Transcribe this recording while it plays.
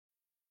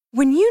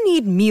When you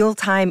need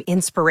mealtime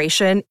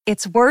inspiration,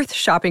 it's worth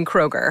shopping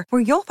Kroger,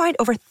 where you'll find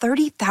over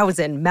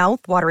 30,000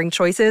 mouth-watering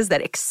choices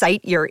that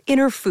excite your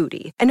inner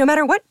foodie. And no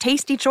matter what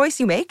tasty choice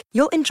you make,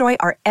 you'll enjoy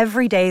our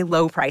everyday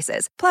low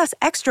prices, plus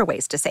extra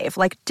ways to save,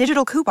 like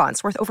digital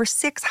coupons worth over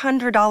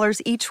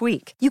 $600 each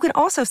week. You can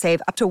also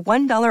save up to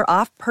 $1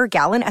 off per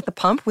gallon at the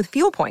pump with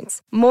fuel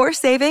points. More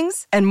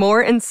savings and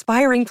more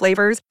inspiring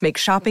flavors make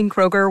shopping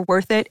Kroger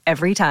worth it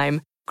every time.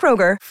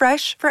 Kroger,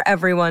 fresh for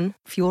everyone.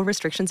 Fuel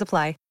restrictions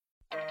apply.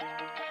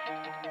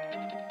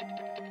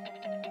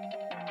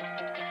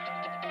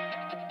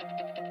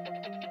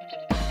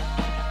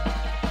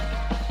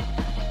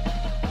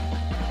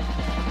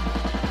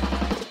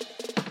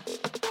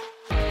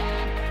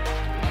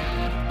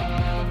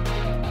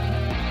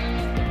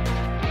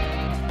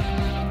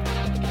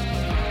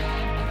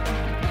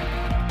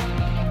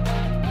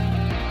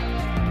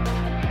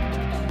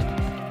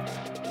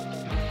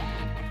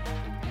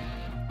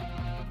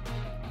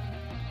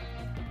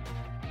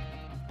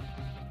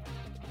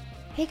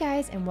 Hey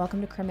guys, and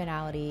welcome to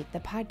Criminality, the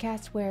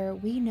podcast where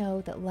we know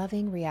that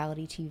loving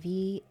reality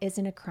TV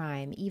isn't a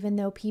crime, even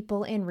though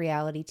people in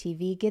reality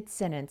TV get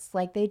sentenced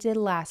like they did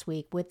last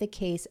week with the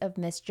case of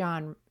Miss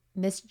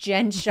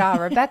Jen Shah.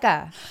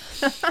 Rebecca,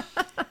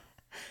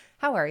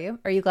 how are you?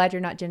 Are you glad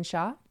you're not Jen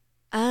Shah?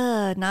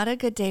 Not a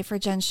good day for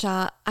Jen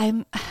Shah.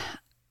 I'm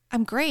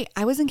great.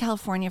 I was in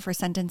California for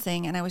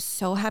sentencing and I was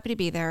so happy to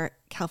be there.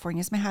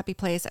 California's my happy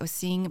place. I was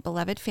seeing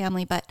beloved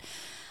family, but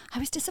I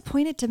was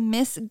disappointed to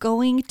miss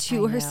going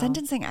to her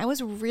sentencing. I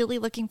was really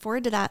looking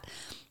forward to that.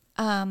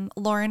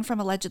 Lauren from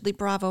Allegedly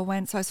Bravo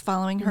went, so I was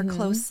following her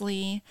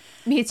closely.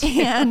 Me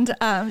too. And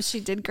she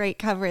did great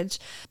coverage.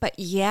 But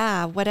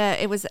yeah,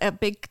 it was a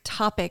big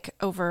topic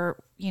over,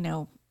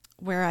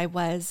 where I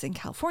was in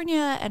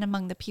California and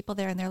among the people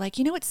there. And they're like,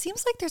 it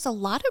seems like there's a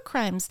lot of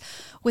crimes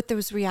with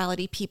those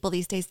reality people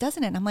these days,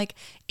 doesn't it? And I'm like,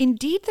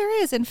 indeed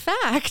there is. In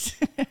fact,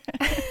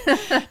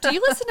 do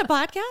you listen to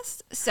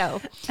podcasts?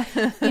 So,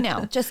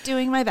 just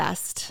doing my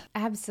best.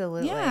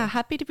 Absolutely. Yeah.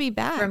 Happy to be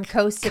back. From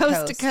coast to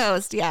coast. To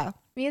coast. Yeah.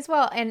 Me as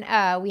well.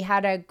 And we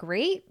had a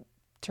great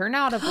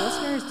turnout of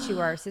listeners to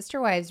our Sister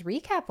Wives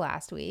recap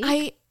last week.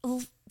 I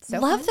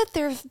love that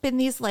there have been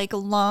these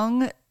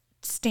long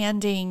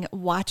standing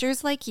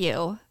watchers like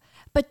you,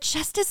 but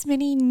just as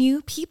many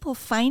new people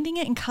finding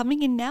it and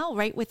coming in now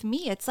right with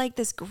me. It's like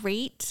this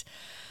great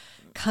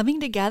coming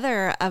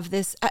together of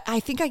this. I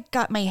think I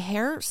got my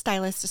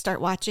hairstylist to start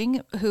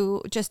watching,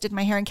 who just did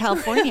my hair in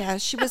California.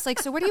 She was like,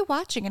 so what are you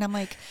watching? And I'm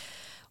like,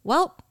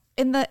 well,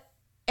 in the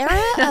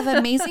era of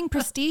amazing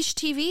prestige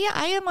TV,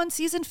 I am on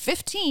season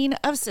 15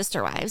 of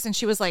Sister Wives. And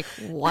she was like,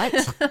 what?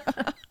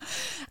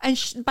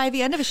 And by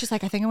the end of it, she's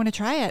like, I think I want to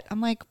try it.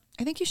 I'm like,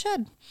 I think you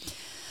should.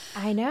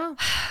 I know.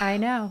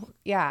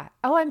 Yeah.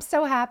 Oh, I'm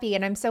so happy.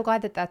 And I'm so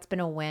glad that that's been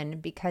a win,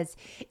 because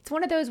it's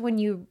one of those when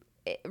you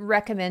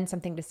recommend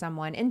something to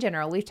someone in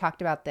general, we've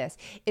talked about this.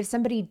 If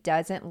somebody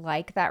doesn't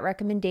like that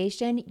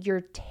recommendation,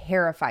 you're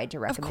terrified to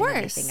recommend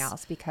anything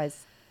else,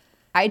 because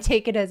I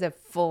take it as a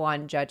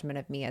full-on judgment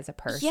of me as a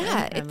person.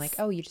 Yeah. And I'm like,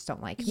 oh, you just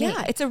don't like me.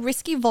 Yeah. It's a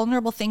risky,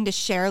 vulnerable thing to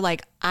share.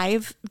 Like,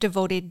 I've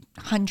devoted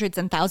hundreds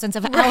and thousands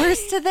of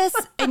hours to this,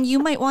 and you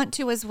might want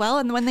to as well.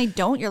 And when they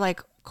don't, you're like,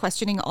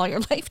 questioning all your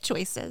life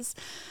choices.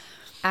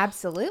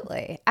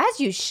 Absolutely. As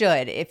you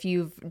should, if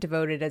you've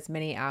devoted as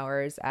many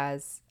hours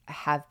as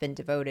have been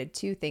devoted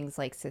to things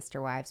like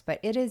Sister Wives. But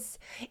it's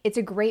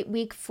a great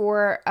week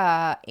for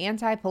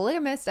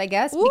anti-polygamists, I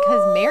guess,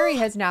 because Mary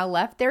has now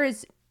left. There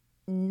is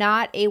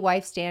not a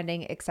wife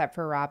standing except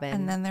for Robin.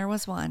 And then there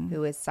was one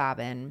who is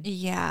sobbing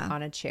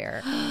on a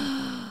chair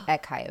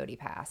at Coyote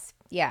Pass.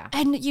 Yeah.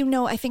 And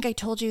I think I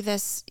told you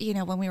this,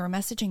 when we were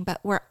messaging, but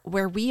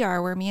where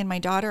me and my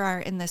daughter are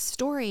in this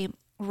story,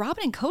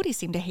 Robin and Cody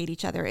seem to hate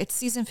each other. It's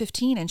season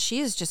 15 and she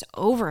is just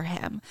over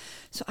him.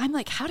 So I'm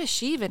like, how does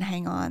she even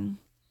hang on?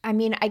 I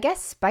mean, I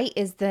guess spite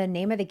is the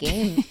name of the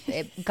game.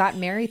 It got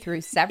Mary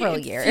through several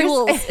years.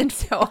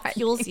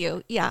 Fuels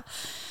you. Yeah.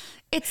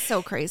 It's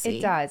so crazy.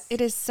 It does.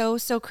 It is so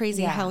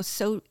crazy how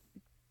so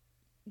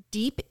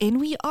deep in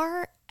we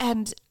are.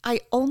 And I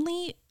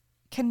only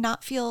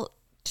cannot feel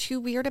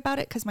too weird about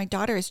it because my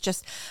daughter is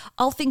just,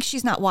 I'll think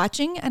she's not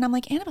watching and I'm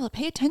like, Annabella,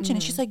 pay attention.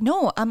 And she's like,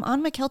 no, I'm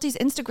on McKelty's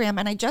Instagram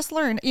and I just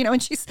learned,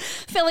 and she's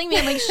filling me.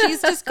 I'm like,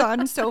 she's just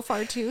gone so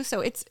far too.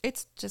 So it's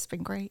just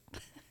been great.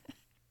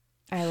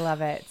 I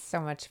love it. It's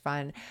so much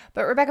fun.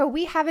 But Rebecca,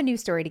 we have a new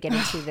story to get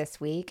into this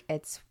week.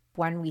 It's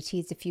one we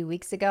teased a few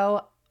weeks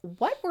ago.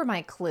 What were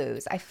my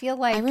clues? I feel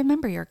like I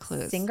remember your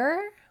clues.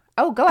 Singer?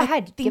 Oh, go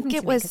ahead. I think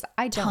it was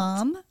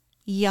Tom,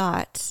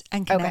 Yacht,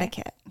 and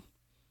Connecticut. Okay.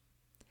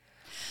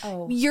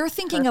 Oh, you're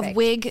thinking of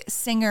wig,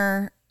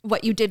 singer,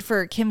 what you did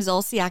for Kim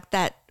Zolciak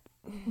that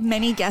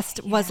many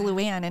guessed was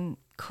Luann and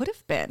could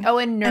have been. Oh,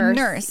 and Nurse. And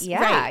Nurse.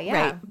 Yeah,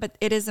 right. But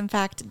it is, in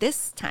fact,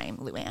 this time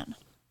Luann.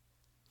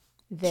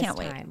 Can't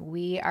wait.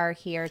 We are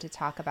here to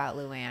talk about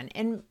Luann.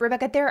 And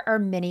Rebecca, there are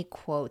many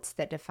quotes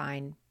that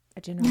define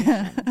a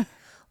generation.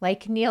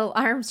 Like Neil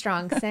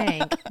Armstrong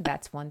saying,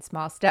 that's one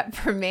small step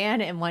for man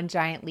and one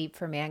giant leap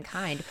for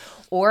mankind.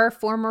 Or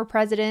former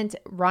President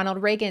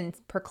Ronald Reagan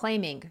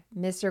proclaiming,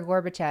 Mr.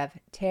 Gorbachev,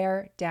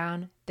 tear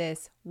down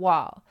this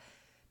wall.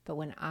 But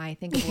when I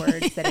think of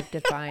words that have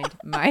defined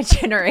my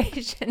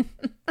generation,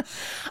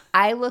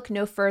 I look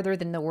no further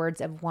than the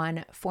words of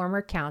one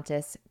former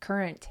countess,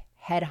 current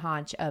head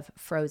honch of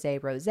Froze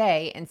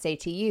Rosé, and say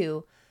to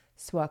you,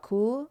 sois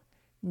cool,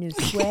 ne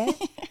sois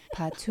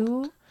pas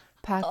tout,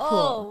 pas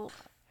cool.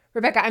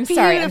 Rebecca, I'm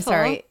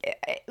sorry.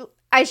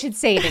 I should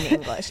say it in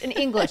English. In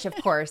English, of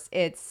course,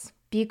 it's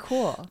be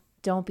cool.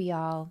 Don't be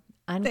all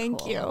uncool.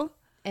 Thank you.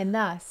 And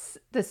thus,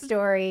 the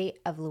story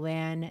of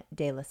Luann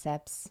de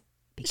Lesseps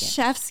begins.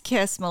 Chef's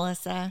kiss,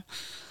 Melissa.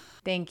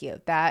 Thank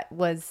you. That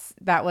was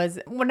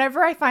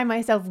whenever I find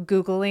myself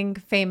Googling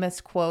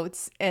famous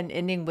quotes and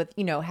ending with,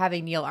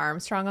 having Neil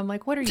Armstrong, I'm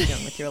like, what are you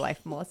doing with your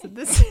life, Melissa?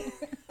 This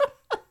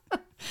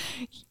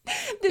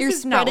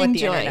is not what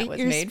the internet was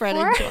made for.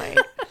 You're spreading joy.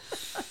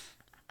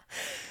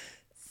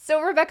 So,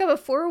 Rebecca,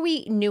 before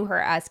we knew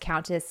her as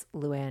Countess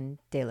Luann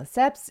de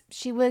Lesseps,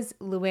 she was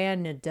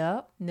Luann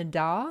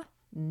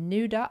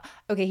Nuda.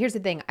 Okay, here's the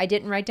thing. I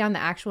didn't write down the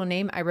actual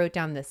name. I wrote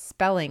down the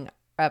spelling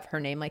of her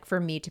name, like for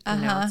me to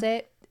pronounce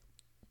it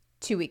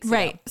 2 weeks ago.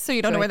 Right. So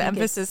you don't know where the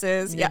emphasis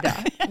is.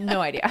 Yeah.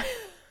 No idea.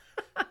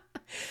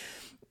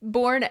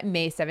 Born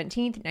May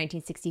 17th,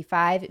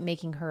 1965,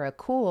 making her a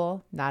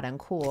cool, not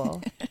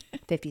uncool,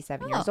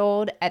 57 years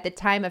old at the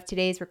time of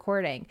today's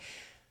recording.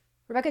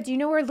 Rebecca, do you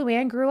know where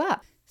Luann grew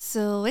up?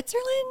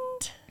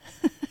 Switzerland?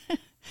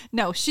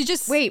 No, she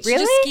just really? She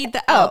just skied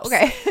the Alps. Oh,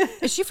 okay.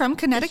 Is she from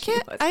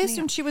Connecticut? I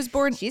assumed she was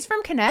born. She's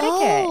from Connecticut.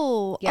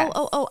 Oh, yes.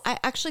 I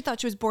actually thought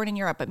she was born in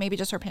Europe, but maybe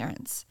just her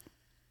parents.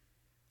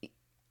 Maybe.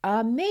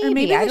 Or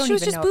maybe I don't she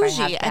was even just know if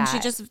I have bougie and she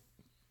that. just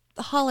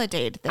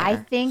holidayed there. I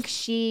think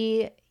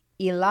she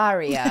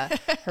Ilaria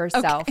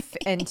herself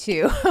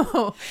into,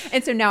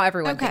 and so now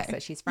everyone thinks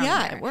that she's from there.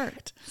 Yeah, it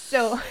worked.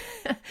 So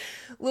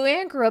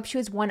Luann grew up, she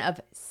was one of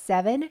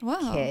 7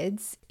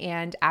 kids.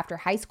 And after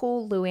high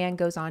school, Luann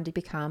goes on to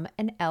become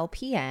an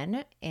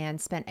LPN and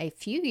spent a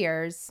few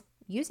years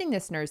using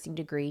this nursing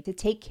degree to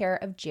take care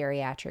of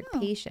geriatric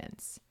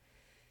patients.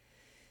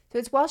 So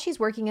it's while she's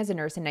working as a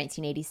nurse in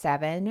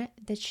 1987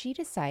 that she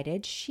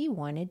decided she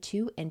wanted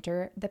to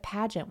enter the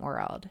pageant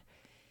world.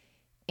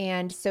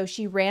 And so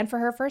she ran for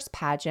her first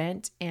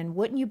pageant, and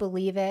wouldn't you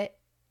believe it,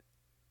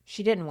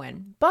 she didn't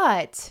win,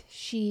 but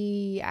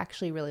she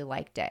actually really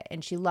liked it,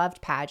 and she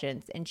loved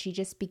pageants, and she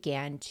just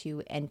began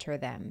to enter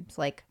them. It's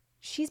like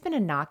she's been a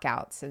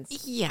knockout since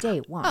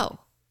day one. Oh,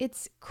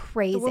 it's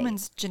crazy. The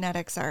woman's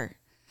genetics are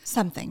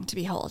something to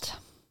behold.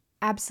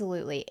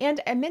 Absolutely. And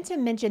I meant to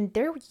mention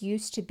there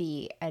used to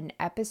be an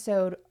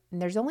episode,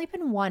 and there's only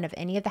been one of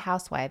any of the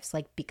housewives,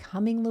 like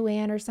Becoming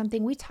Luann or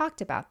something. We talked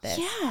about this.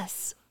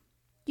 Yes.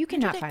 You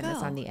cannot find this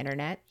on the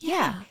internet.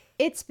 Yeah.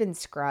 It's been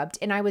scrubbed.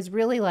 And I was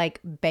really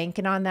like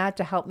banking on that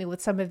to help me with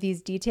some of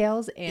these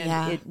details.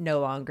 And it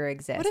no longer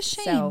exists. What a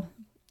shame. So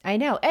I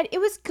know. And it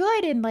was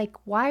good. And like,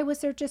 why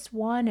was there just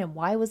one? And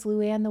why was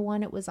Luann the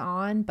one it was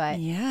on? But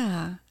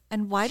yeah.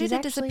 And why did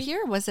it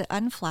disappear? Was it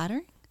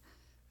unflattering?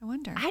 I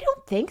wonder. I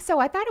don't think so.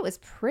 I thought it was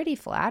pretty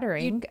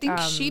flattering. You'd think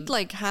she'd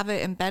like have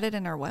it embedded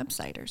in her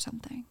website or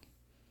something.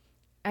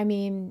 I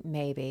mean,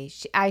 maybe.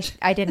 I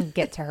didn't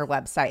get to her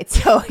website,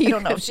 so you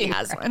don't know if she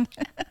has one.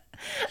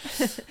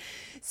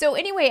 So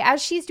anyway,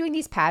 as she's doing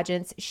these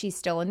pageants, she's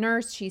still a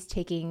nurse. She's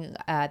taking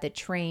the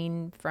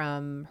train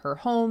from her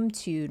home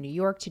to New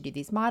York to do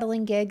these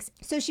modeling gigs.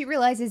 So she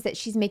realizes that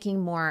she's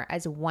making more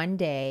as one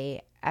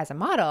day as a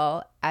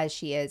model as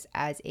she is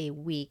as a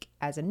week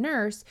as a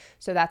nurse.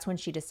 So that's when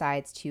she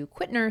decides to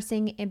quit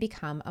nursing and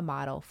become a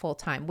model full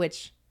time,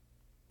 which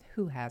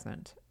who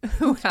hasn't?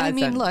 Who hasn't? I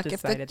mean, look,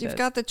 if you've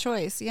got the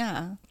choice,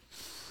 yeah,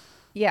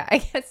 I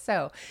guess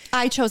so.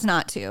 I chose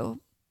not to.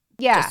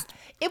 Yeah,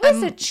 it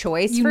was a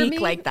choice for me.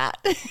 Unique like that.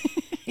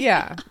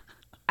 Yeah,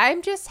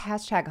 I'm just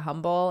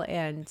 #humble,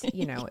 and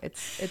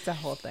it's a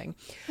whole thing.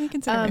 I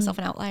consider myself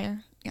an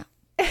outlier. Yeah.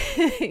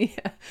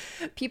 Yeah.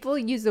 People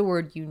use the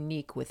word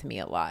unique with me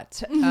a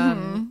lot,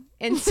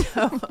 and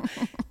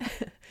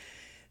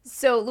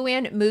so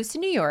Luann moves to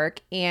New York,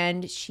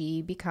 and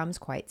she becomes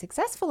quite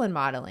successful in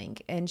modeling,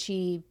 and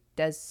she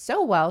does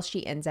so well,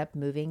 she ends up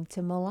moving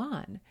to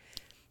Milan.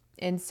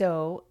 And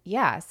so,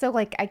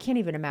 like, I can't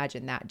even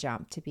imagine that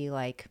jump to be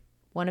like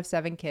one of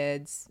 7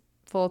 kids,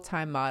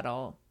 full-time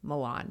model,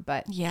 Milan.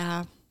 But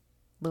yeah,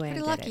 Luann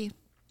pretty lucky. It.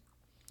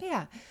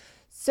 Yeah.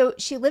 So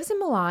she lives in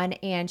Milan,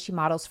 and she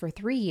models for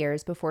 3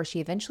 years before she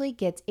eventually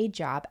gets a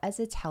job as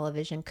a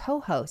television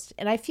co-host.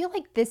 And I feel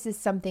like this is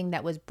something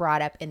that was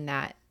brought up in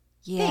that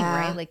thing,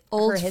 right? Like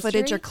old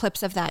footage or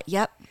clips of that.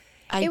 Yep.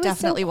 I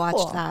definitely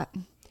watched that.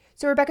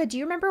 So Rebecca, do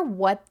you remember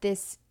what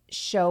this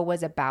show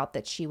was about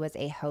that she was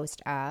a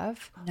host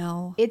of?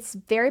 No. It's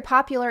very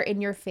popular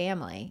in your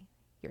family.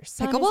 Your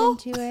son Pickleball?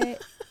 is into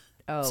it.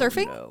 Oh,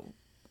 Surfing? No.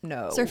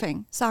 No.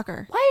 Surfing.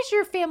 Soccer. Why is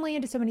your family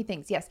into so many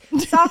things? Yes.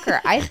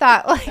 Soccer. I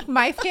thought like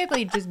my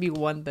family would just be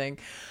one thing.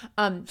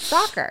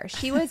 Soccer.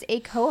 She was a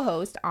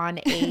co-host on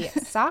a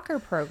soccer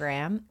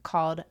program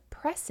called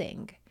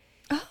Pressing.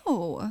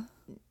 Oh,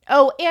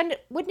 and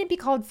wouldn't it be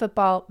called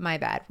football? My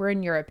bad. We're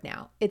in Europe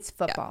now. It's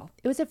football.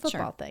 Yeah. It was a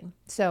football thing.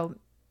 So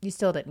you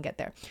still didn't get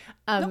there.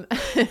 Nope.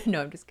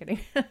 No, I'm just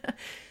kidding.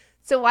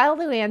 So while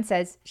Luann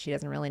says she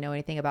doesn't really know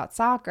anything about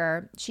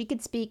soccer, she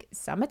could speak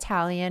some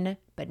Italian,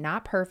 but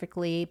not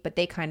perfectly. But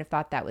they kind of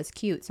thought that was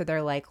cute. So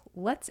they're like,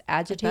 let's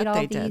agitate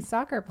all these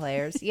soccer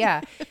players.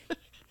 Yeah.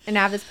 And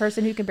have this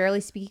person who can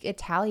barely speak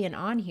Italian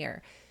on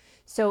here.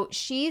 So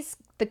she's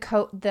the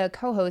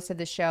co-host of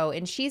the show,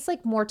 and she's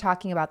like more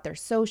talking about their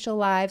social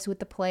lives with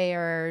the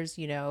players,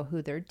 you know,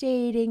 who they're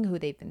dating, who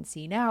they've been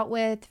seen out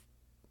with.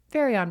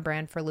 Very on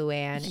brand for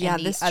Luann. Yeah,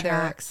 this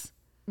tracks.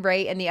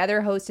 Right. And the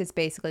other host is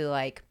basically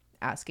like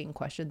asking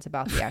questions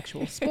about the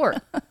actual sport.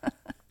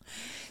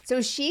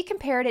 So she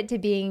compared it to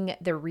being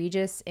the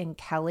Regis and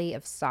Kelly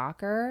of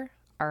soccer,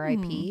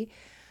 RIP.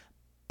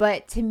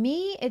 But to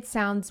me, it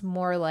sounds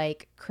more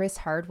like Chris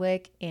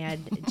Hardwick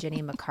and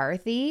Jenny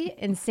McCarthy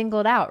and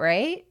Singled Out,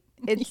 right?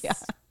 It's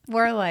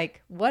more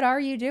like, what are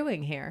you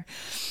doing here?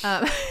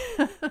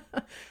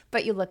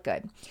 But you look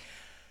good.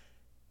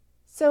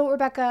 So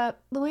Rebecca,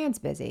 Luann's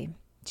busy.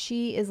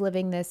 She is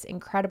living this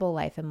incredible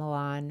life in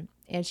Milan,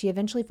 and she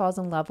eventually falls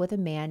in love with a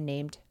man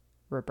named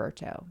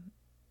Roberto.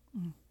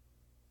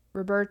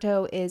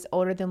 Roberto is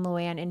older than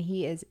Luann, and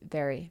he is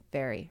very,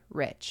 very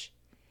rich.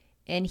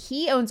 And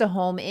he owns a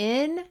home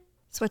in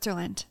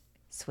Switzerland.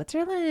 Way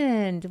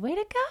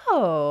to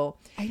go.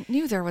 I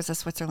knew there was a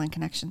Switzerland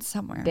connection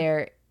somewhere.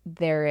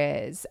 There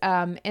is.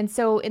 And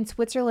so in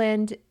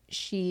Switzerland,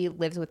 she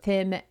lives with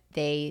him.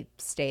 They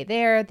stay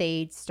there.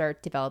 They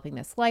start developing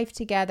this life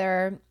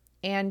together.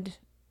 And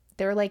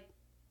they're like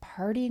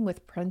partying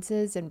with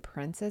princes and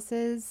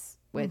princesses,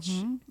 which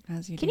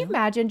As you can you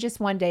imagine just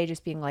one day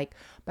just being like,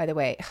 by the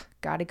way,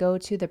 gotta go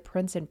to the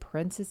prince and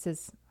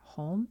princess's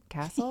home,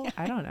 castle?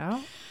 I don't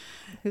know.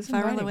 Who's if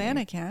I were Luann,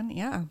 I can.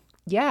 Yeah.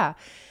 Yeah.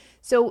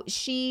 So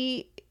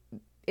she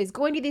is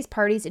going to these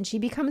parties, and she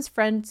becomes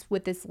friends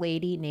with this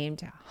lady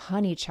named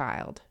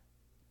Honeychild.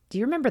 Do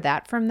you remember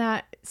that from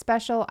that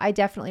special? I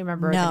definitely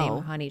remember the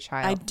name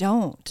Honeychild. I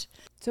don't.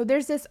 So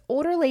there's this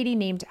older lady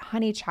named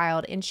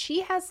Honeychild, and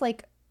she has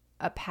like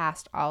a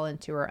past all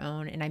into her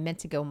own, and I meant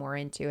to go more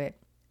into it.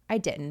 I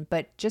didn't,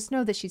 but just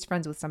know that she's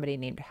friends with somebody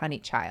named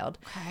Honeychild.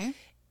 Okay.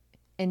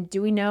 And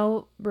do we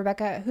know,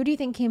 Rebecca, who do you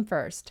think came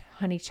first,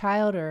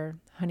 Honeychild or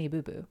Honey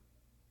Boo Boo?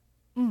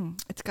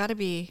 It's got to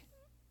be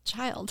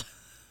Child.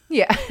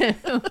 Yeah.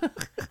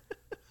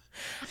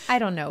 I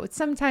don't know.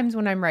 Sometimes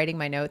when I'm writing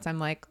my notes, I'm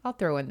like, I'll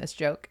throw in this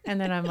joke.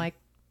 And then I'm like,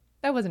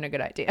 that wasn't a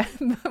good idea.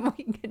 But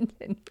we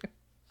continue.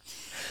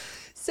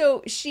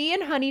 So she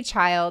and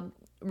Honeychild,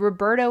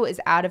 Roberto is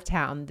out of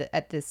town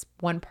at this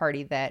one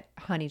party that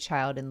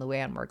Honeychild and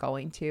Luann were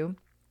going to.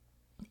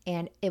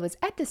 And it was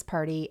at this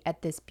party,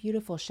 at this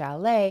beautiful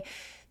chalet,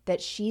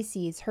 that she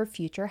sees her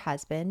future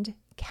husband,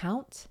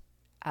 Count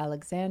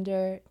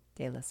Alexander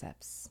de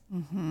Lesseps.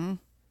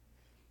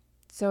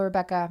 So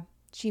Rebecca,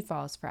 she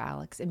falls for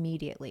Alex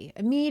immediately.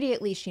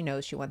 Immediately she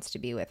knows she wants to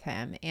be with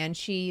him, and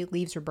she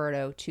leaves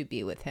Roberto to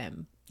be with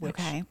him, which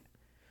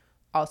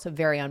also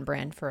very on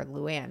brand for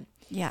Luann.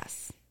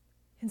 Yes.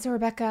 And so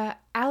Rebecca,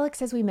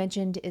 Alex, as we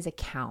mentioned, is a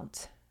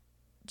count.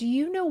 Do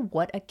you know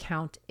what a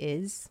count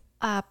is?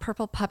 A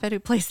purple puppet who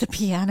plays the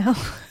piano.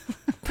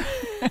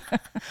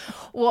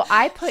 Well,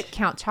 I put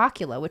Count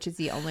Chocula, which is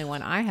the only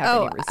one I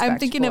have any respect I'm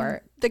thinking for.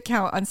 of the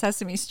Count on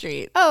Sesame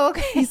Street. Oh,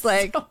 okay. He's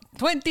like,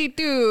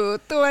 22,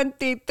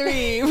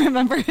 23.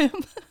 Remember him?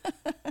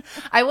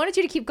 I wanted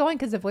you to keep going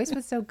because the voice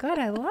was so good.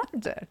 I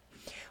loved it.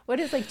 What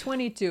is like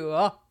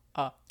 22?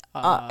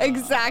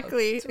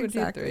 Exactly. 23.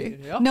 Exactly.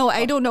 No,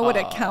 I don't know what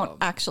a count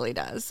actually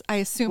does. I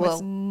assume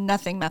it's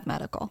nothing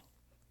mathematical.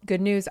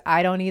 Good news.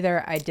 I don't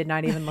either. I did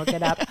not even look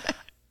it up.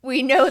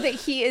 We know that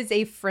he is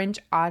a French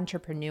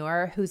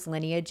entrepreneur whose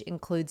lineage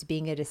includes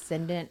being a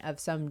descendant of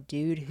some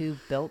dude who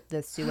built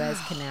the Suez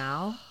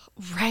Canal.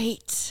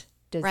 Right.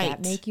 Does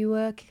that make you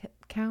a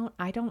count?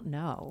 I don't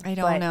know. I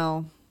don't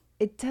know.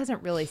 It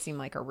doesn't really seem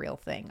like a real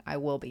thing. I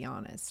will be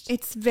honest.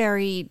 It's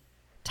very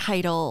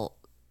title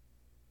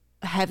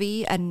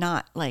heavy and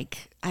not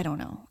like, I don't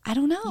know.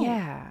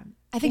 Yeah.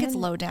 I think it's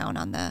low down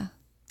on the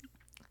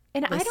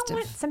And I don't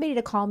want somebody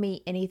to call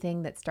me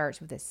anything that starts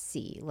with a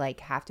C, like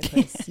have to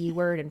put a C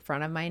word in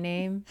front of my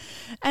name.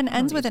 And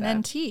ends with an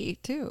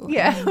NT too.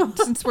 Yeah. I mean,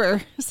 since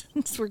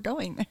we're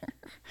going there.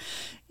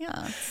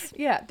 Yeah.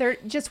 Yeah. They're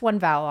just one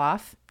vowel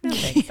off. No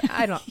thanks.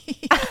 I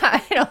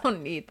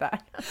don't need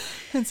that.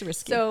 It's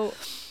risky. So,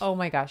 oh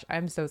my gosh,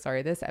 I'm so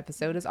sorry. This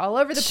episode is all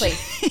over the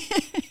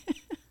place.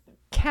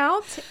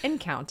 Count and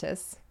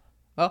Countess.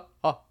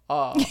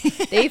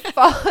 They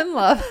fall in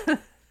love.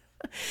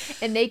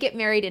 And they get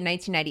married in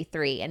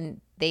 1993, and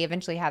they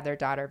eventually have their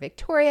daughter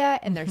Victoria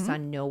and their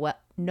son Noel.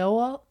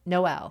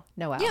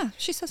 Yeah,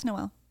 she says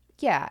Noel.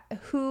 Yeah,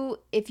 who,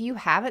 if you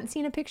haven't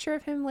seen a picture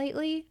of him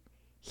lately,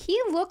 He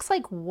looks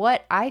like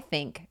what I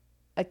think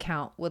a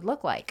count would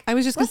look like. I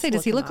was just going to say,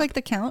 does he look like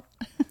the Count?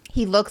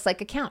 He looks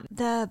like a count.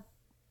 The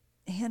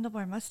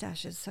handlebar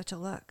mustache is such a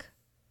look.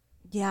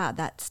 Yeah,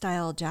 that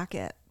style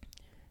jacket.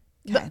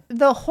 Okay.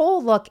 The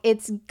whole look,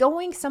 it's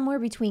going somewhere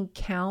between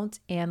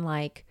count and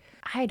like,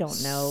 I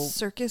don't know.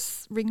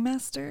 Circus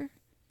ringmaster?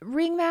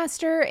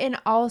 Ringmaster, and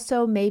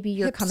also maybe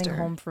you're coming Hipster.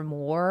 home from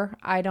war.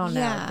 I don't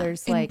know.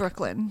 There's in like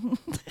Brooklyn.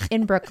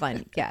 in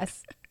Brooklyn.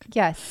 Yes.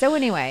 Yes. So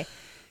anyway,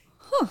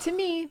 to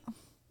me,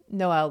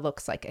 Noel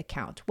looks like a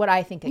count. What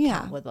I think a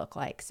count would look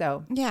like.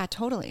 So Yeah,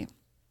 totally.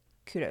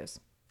 kudos.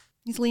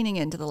 He's leaning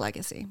into the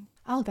legacy.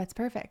 Oh, that's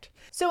perfect.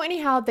 So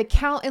anyhow, the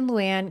Count and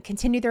Luann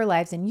continue their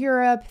lives in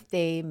Europe.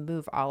 They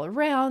move all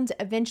around,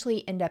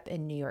 eventually end up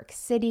in New York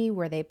City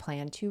where they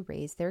plan to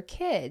raise their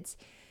kids.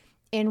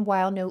 And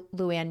while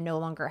Luann no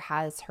longer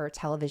has her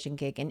television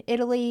gig in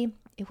Italy,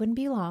 it wouldn't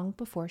be long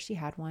before she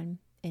had one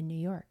in New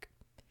York.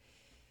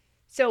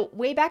 So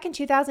way back in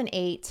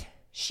 2008,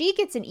 she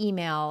gets an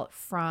email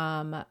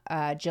from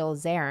Jill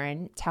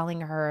Zarin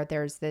telling her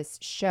there's this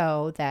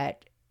show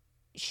that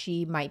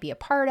she might be a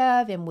part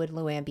of and would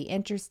Luann be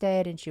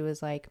interested? And she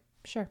was like,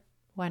 sure,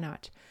 why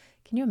not?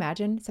 Can you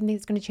imagine something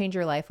that's going to change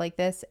your life like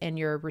this? And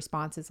your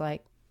response is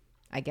like,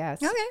 I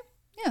guess. Okay.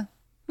 Yeah.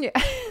 Yeah.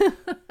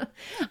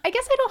 I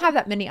guess I don't have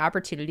that many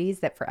opportunities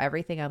that for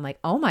everything I'm like,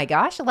 oh my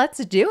gosh,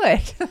 let's do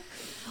it.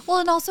 Well,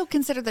 and also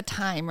consider the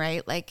time,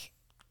 right? Like,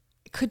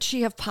 could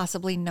she have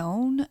possibly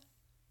known?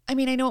 I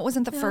mean, I know it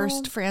wasn't the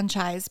first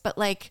franchise, but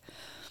like,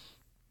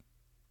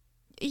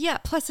 yeah,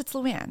 plus it's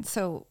Luann.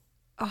 So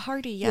a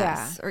hearty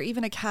yes, or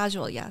even a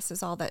casual yes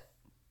is all that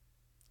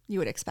you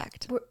would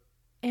expect.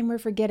 We're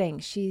forgetting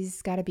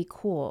she's got to be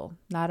cool,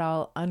 not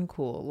all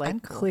uncool.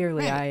 Like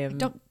clearly right. I am.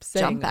 Don't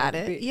saying jump at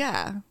that. it.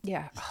 Yeah.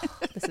 Yeah.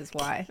 Oh, this is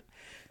why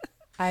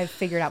I've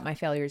figured out my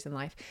failures in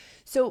life.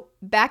 So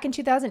back in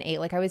 2008,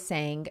 like I was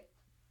saying,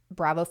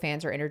 Bravo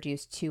fans are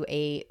introduced to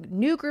a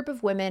new group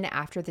of women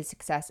after the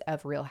success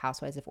of Real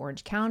Housewives of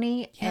Orange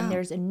County. Yeah. And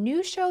there's a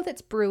new show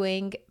that's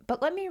brewing,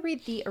 but let me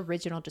read the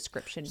original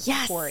description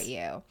for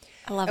you.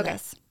 I love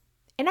this.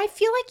 And I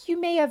feel like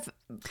you may have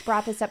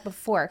brought this up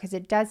before because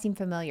it does seem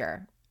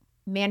familiar.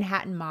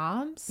 Manhattan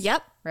Moms.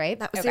 Yep. Right?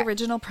 That was the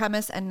original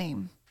premise and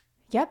name.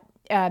 Yep.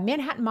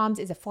 Manhattan Moms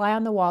is a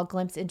fly-on-the-wall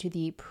glimpse into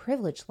the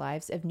privileged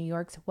lives of New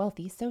York's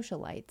wealthy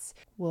socialites.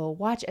 We'll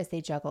watch as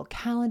they juggle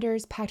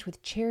calendars packed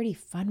with charity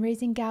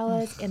fundraising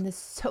galas and the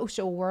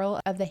social whirl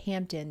of the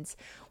Hamptons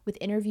with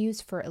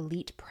interviews for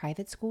elite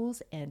private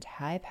schools and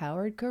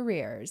high-powered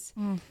careers.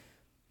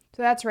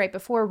 So that's right.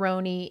 Before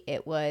Roni,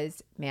 it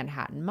was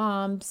Manhattan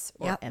Moms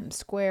or M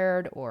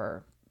Squared,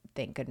 or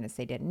thank goodness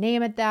they didn't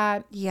name it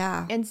that.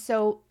 Yeah. And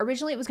so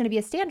originally it was going to be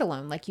a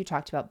standalone like you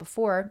talked about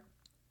before.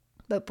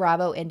 But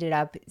Bravo ended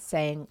up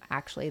saying,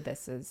 actually,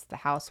 this is the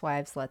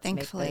Housewives. Let's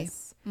make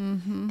this.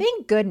 Mm-hmm.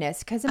 Thank goodness.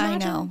 Because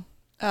imagine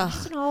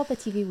all the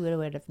TV we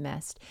would have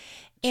missed.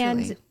 Truly.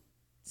 And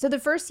so the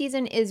first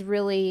season is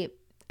really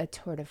a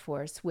tour de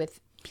force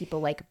with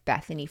people like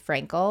Bethany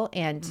Frankel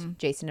and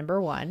Jason Number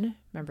One.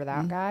 Remember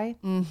that guy?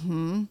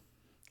 Mm-hmm.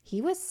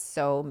 He was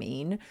so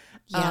mean.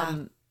 Yeah.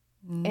 And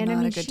Not I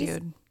mean, a good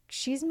dude.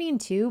 She's mean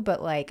too,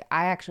 but like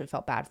I actually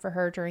felt bad for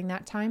her during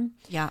that time.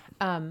 Yeah.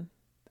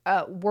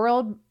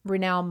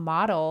 World-renowned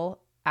model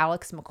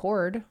Alex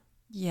McCord.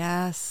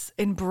 Yes,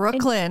 in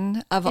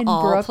Brooklyn, of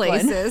all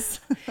places.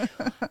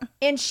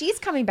 And she's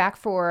coming back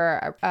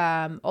for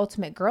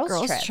Ultimate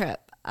Girls Trip.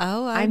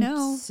 Oh, I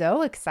know. I'm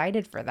so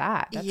excited for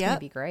that. That's going to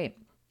be great.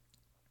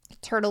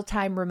 Turtle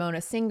Time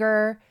Ramona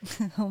Singer.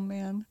 Oh,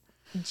 man.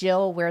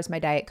 Jill Where's My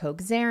Diet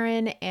Coke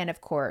Zarin. And, of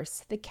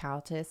course, the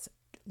Countess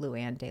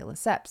Luann de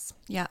Lesseps.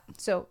 Yeah.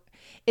 So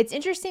it's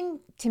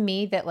interesting to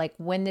me that, like,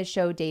 when the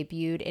show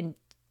debuted, and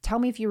tell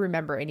me if you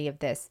remember any of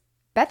this,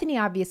 Bethany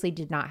obviously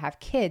did not have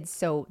kids,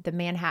 so the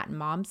Manhattan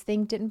Moms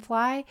thing didn't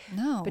fly.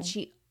 No. But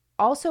she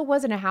also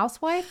wasn't a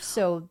housewife,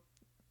 so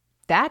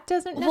that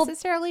doesn't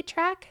necessarily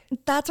track.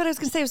 That's what I was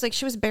going to say. It was like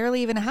she was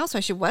barely even a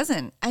housewife. She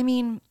wasn't. I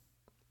mean,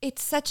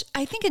 it's such,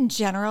 I think in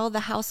general,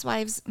 the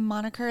housewives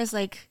moniker is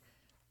like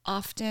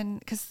often,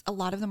 because a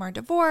lot of them are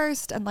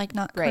divorced and like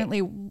not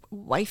currently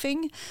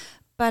wifing.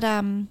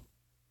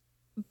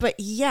 But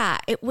yeah,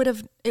 it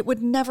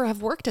would never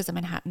have worked as a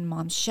Manhattan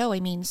Moms show.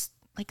 I mean,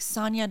 like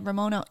Sonia and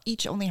Ramona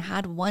each only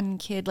had one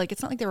kid. Like,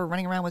 it's not like they were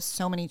running around with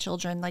so many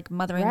children. Like,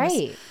 mothering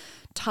was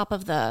top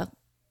of the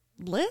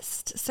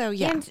list. So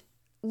yeah. And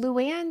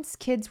Luann's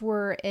kids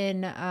were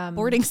in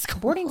boarding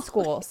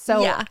school.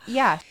 So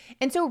yeah.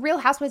 And so Real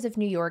Housewives of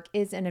New York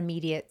is an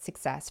immediate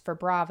success for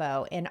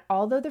Bravo. And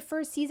although the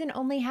first season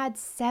only had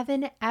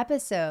 7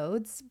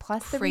 episodes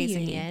plus the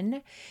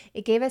reunion,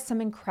 it gave us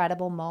some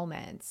incredible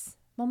moments.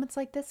 Moments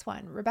like this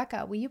one.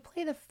 Rebecca, will you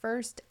play the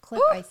first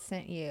clip I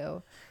sent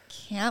you?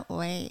 Can't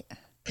wait.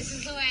 This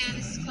is Luann.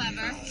 This is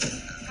Clever.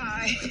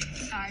 Hi.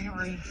 Hi, how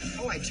are you?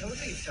 Oh, I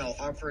totally felt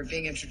awkward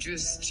being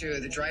introduced to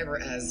the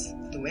driver as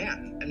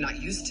Luann. I'm not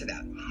used to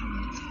that.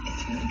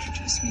 If you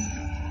introduce me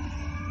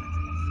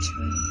to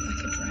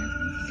like a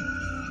driver,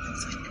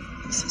 it's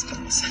like this is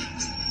double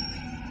sounds.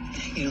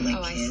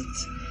 Like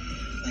kids.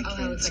 Like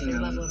kids, it's like a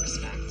level of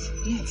respect.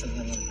 Yeah, it's a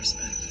level of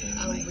respect.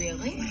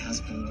 Really? My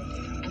husband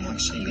would, And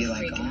actually be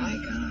like, oh my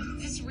God.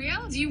 Is this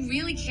real? Do you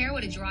really care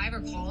what a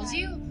driver calls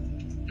you?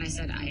 And I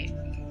said, I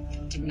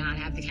did not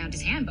have the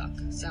Countess handbook,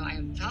 so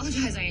I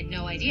apologize. I had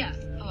no idea.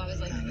 Oh, I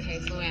was like, hey,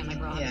 it's Luann, like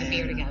we're all having a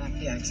beer together.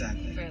 Yeah,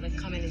 exactly. For like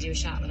come in and do a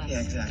shot with us.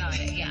 Yeah, exactly. Got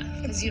it. Yeah,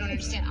 because you don't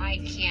understand.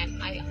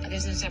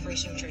 There's no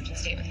separation of church and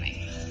state with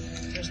me.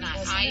 There's not.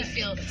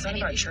 It's not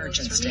about church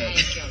and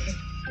state.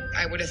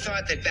 I would have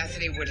thought that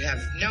Bethany would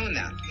have known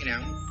that,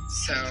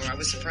 So I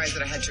was surprised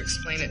that I had to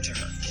explain it to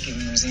her.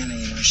 Even Rosanna,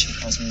 she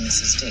calls me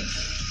Mrs. D.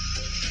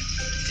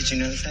 Did you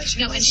notice that?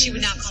 No, and she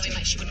would not call me.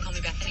 She wouldn't call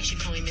me Bethany. She'd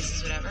call me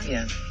Mrs. Whatever.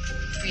 Yeah.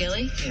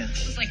 Really? Yeah.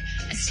 It was like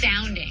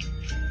astounding.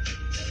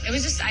 It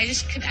was just. I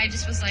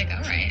just was like,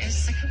 all right. I was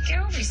just like,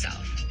 get over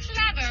yourself.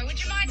 Clever.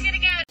 Would you mind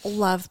getting out?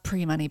 Love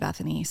pre-money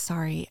Bethany.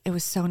 Sorry. It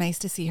was so nice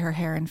to see her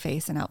hair and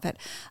face and outfit.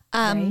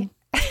 Right?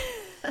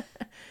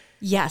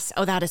 Yes.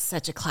 Oh, that is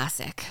such a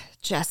classic.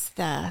 Just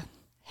a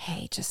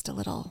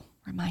little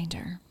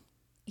reminder.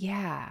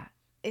 Yeah.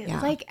 Yeah.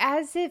 Like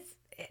as if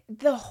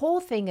the whole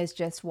thing is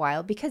just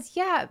wild because,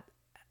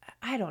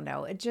 I don't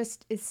know. It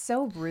just is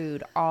so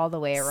rude all the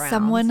way around.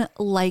 Someone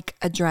like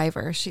a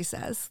driver, she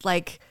says.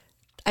 Like,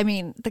 I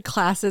mean, the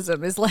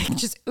classism is like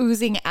just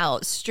oozing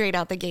out straight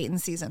out the gate in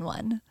season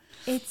 1.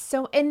 It's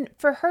so, and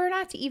for her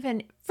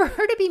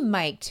to be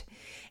mic'd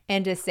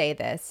and to say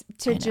this,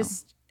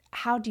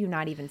 how do you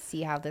not even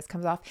see how this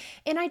comes off?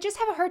 And I just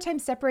have a hard time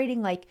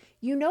separating, like,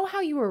 how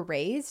you were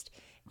raised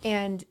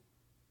and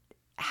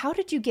how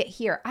did you get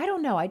here? I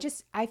don't know.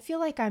 I feel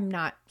like I'm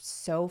not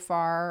so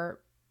far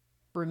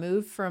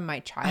removed from my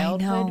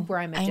childhood where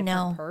I'm a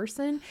different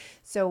person.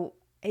 So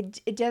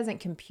it doesn't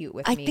compute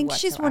with me. I think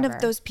she's one of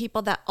those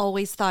people that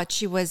always thought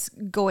she was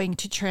going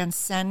to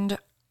transcend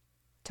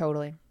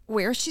totally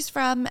where she's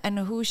from and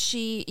who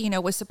she,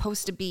 was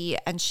supposed to be.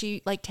 And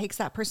she like takes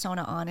that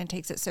persona on and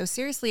takes it so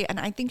seriously. And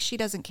I think she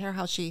doesn't care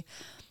how it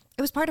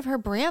was part of her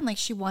brand. Like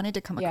she wanted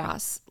to come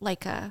across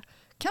like a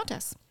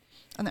countess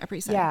on the Upper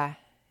East Side. Yeah.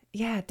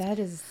 Yeah, that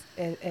is,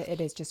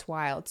 it is just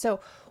wild. So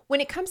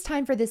when it comes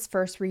time for this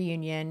first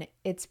reunion,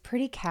 it's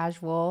pretty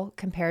casual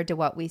compared to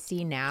what we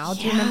see now.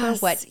 Do you remember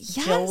what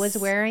Jill was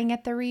wearing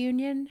at the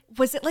reunion?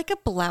 Was it like a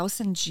blouse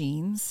and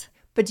jeans?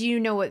 But do you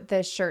know what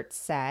the shirt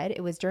said?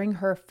 It was during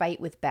her fight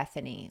with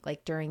Bethany,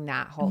 like during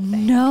that whole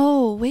thing.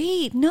 No,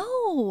 wait,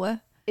 no.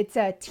 It's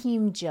a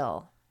Team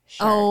Jill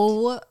shirt.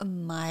 Oh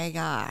my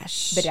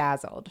gosh.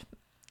 Bedazzled.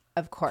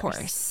 Of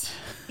course.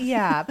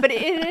 Yeah, but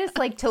it is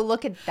like to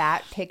look at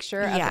that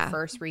picture of the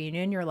first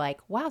reunion, you're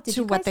like, wow, did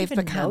you guys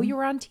even know you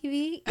were on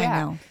TV?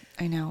 Yeah.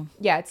 I know.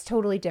 Yeah, it's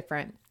totally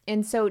different.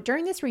 And so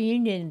during this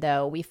reunion,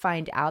 though, we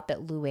find out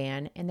that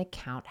Luann and the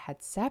Count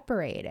had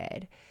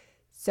separated.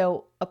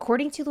 So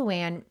according to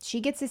Luann, she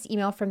gets this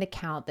email from the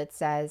Count that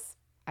says,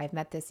 I've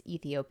met this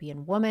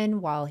Ethiopian woman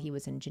while he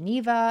was in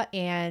Geneva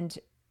and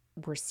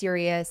we're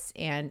serious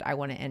and I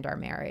want to end our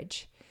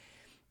marriage.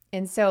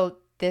 And so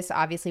this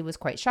obviously was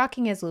quite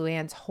shocking as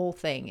Luann's whole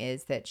thing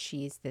is that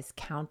she's this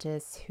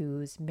countess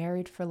who's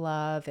married for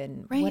love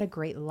and what a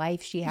great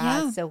life she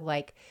has. Yeah. So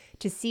like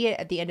to see it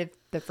at the end of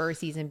the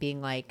first season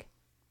being like,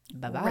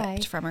 bye-bye.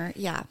 Ripped from her.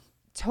 Yeah.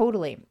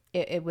 Totally.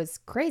 It was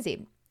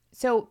crazy.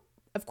 So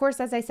of course,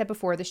 as I said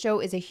before, the show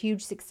is a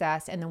huge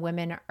success and the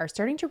women are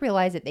starting to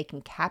realize that they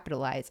can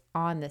capitalize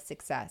on the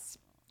success.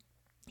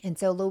 And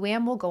so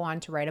Luann will go on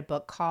to write a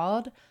book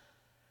called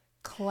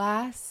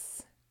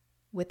Class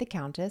with the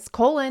Countess,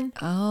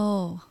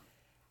 How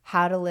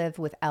to Live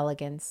with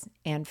Elegance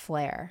and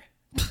Flair,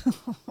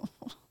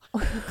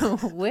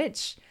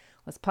 which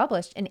was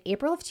published in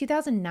April of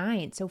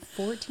 2009, so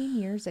 14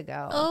 years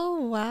ago.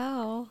 Oh,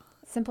 wow.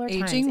 Simpler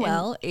times.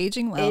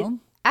 Aging well.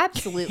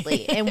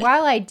 Absolutely. And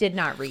while I did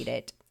not read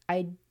it,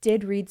 I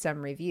did read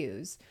some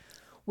reviews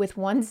with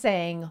one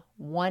saying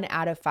 1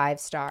 out of 5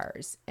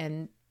 stars.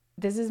 And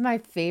this is my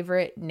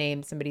favorite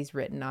name somebody's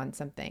written on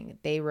something.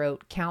 They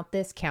wrote, Count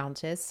this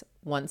Countess,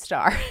 1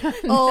 star.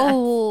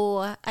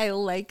 Oh, I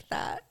like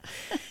that.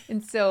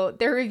 And so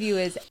their review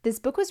is, this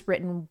book was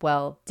written,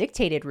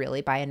 dictated really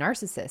by a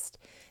narcissist.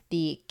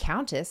 The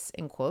Countess,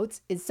 in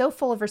quotes, is so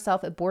full of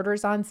herself it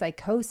borders on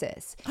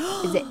psychosis.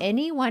 Is it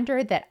any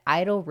wonder that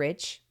idle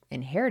rich,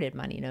 inherited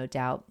money, no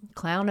doubt,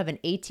 clown of an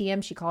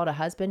ATM she called a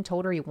husband,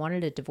 told her he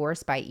wanted a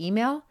divorce by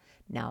email?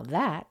 Now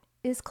that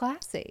is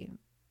classy,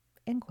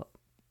 end quote.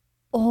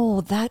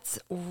 Oh, that's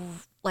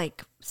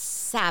like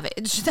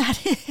savage.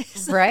 That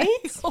is. Right?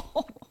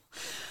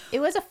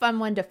 It was a fun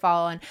one to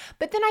follow on.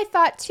 But then I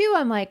thought too,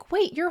 I'm like,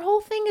 wait, your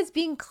whole thing is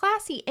being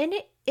classy. And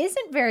it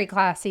isn't very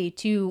classy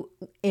to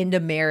end a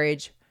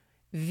marriage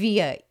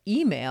via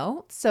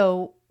email.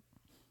 So,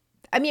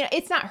 I mean,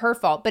 it's not her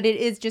fault, but it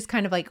is just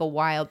kind of like a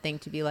wild thing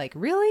to be like,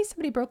 really?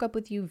 Somebody broke up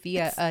with you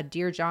via a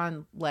Dear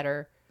John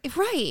letter.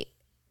 Right.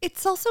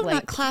 It's also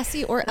not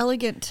classy or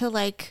elegant to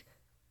like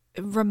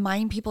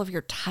remind people of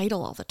your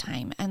title all the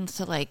time and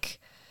to like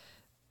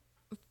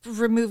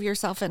remove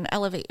yourself and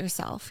elevate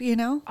yourself,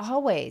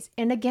 Always.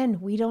 And again,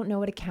 we don't know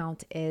what a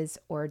count is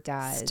or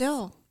does.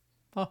 Still.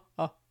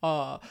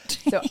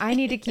 So I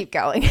need to keep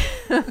going.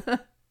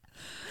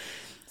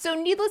 So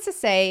needless to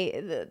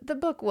say, the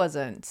book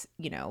wasn't,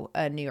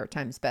 a New York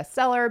Times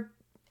bestseller,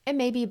 and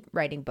maybe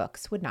writing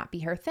books would not be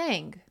her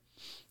thing.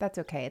 That's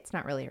okay. It's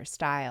not really her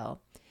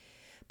style.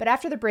 But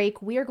after the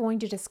break, we are going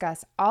to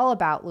discuss all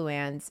about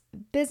Luann's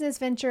business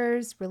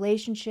ventures,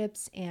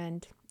 relationships,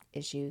 and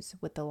issues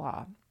with the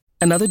law.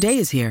 Another day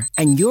is here,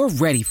 and you're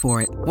ready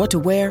for it. What to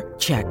wear?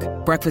 Check.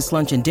 Breakfast,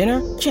 lunch, and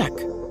dinner? Check.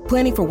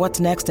 Planning for what's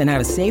next and how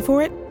to save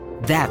for it?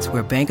 That's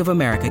where Bank of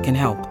America can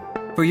help.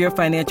 For your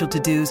financial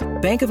to-dos,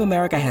 Bank of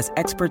America has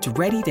experts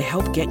ready to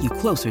help get you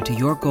closer to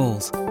your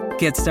goals.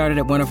 Get started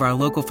at one of our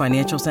local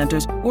financial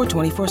centers or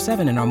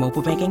 24/7 in our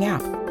mobile banking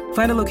app.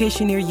 Find a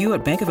location near you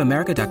at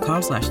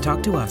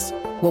bankofamerica.com/talktous.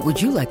 What would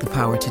you like the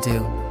power to do?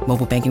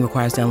 Mobile banking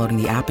requires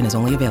downloading the app and is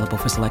only available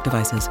for select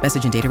devices.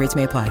 Message and data rates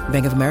may apply.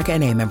 Bank of America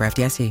N.A., member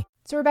FDIC.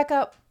 So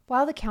Rebecca,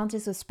 while the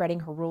Countess was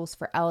spreading her rules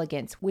for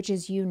elegance, which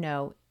as you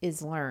know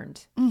is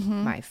learned,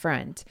 my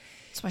friend,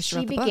 That's why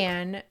she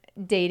began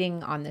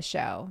dating on the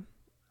show.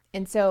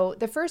 And so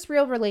the first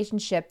real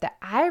relationship that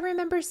I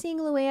remember seeing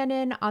Luann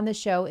in on the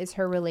show is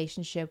her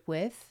relationship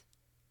with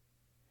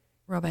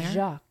Robert?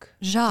 Jacques.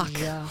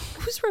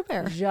 Who's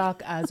Robert?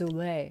 Jacques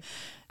Azoulay.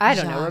 I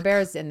don't know. Jacques.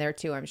 Robert's in there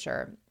too, I'm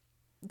sure.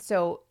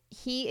 So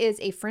he is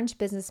a French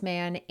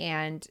businessman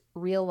and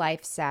real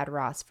life Sad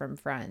Ross from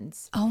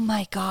Friends. Oh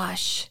my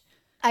gosh.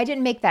 I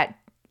didn't make that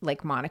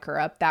moniker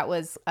up. That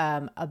was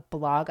a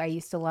blog I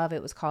used to love.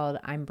 It was called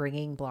I'm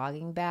Bringing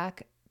Blogging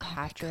Back.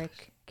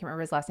 Patrick, can't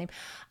remember his last name.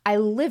 I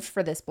lived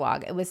for this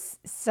blog. It was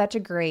such a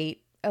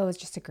great, it was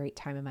just a great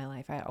time in my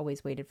life. I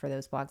always waited for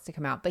those blogs to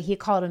come out. But he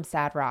called him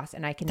Sad Ross,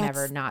 and I can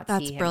never not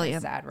see him brilliant.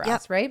 as Sad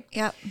Ross, right?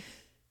 Yep.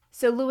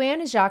 So Luann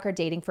and Jacques are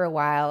dating for a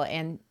while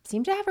and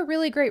seem to have a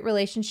really great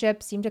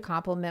relationship, seem to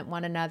complement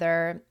one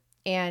another.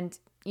 And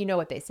you know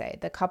what they say,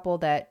 the couple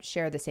that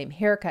share the same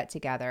haircut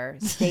together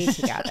stay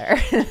together.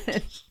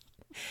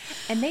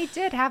 And they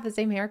did have the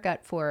same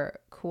haircut for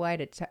quite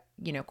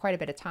a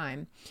bit of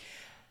time.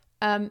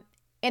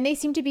 And they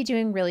seem to be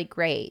doing really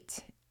great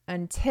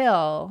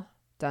until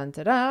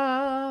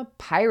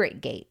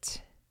Pirate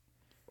Gate.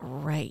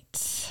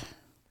 Right.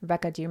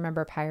 Rebecca, do you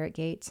remember Pirate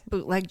Gate?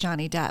 Bootleg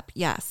Johnny Depp.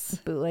 Yes.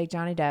 Bootleg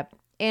Johnny Depp.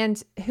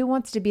 And who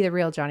wants to be the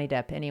real Johnny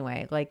Depp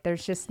anyway?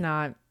 There's just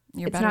not,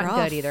 it's not off.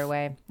 good either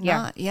way.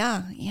 Yeah.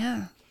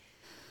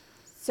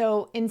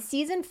 So in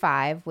season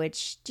 5,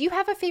 which, do you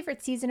have a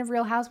favorite season of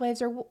Real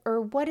Housewives,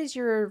 or what is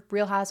your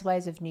Real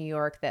Housewives of New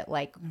York that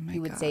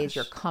you would say is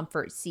your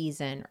comfort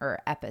season or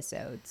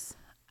episodes?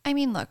 I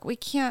mean, look, we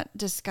can't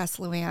discuss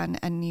Luann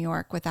and New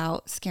York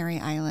without Scary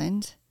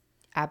Island.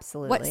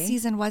 Absolutely. What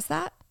season was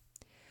that?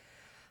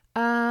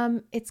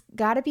 It's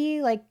got to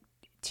be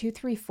 2,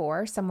 3,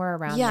 4, somewhere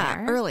around there.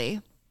 Yeah,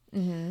 early.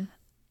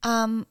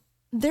 Mm-hmm.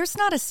 There's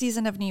not a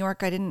season of New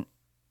York I didn't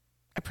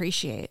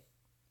appreciate.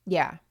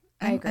 Yeah.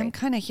 I agree. I'm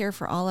kind of here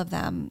for all of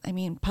them. I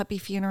mean, puppy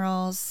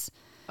funerals.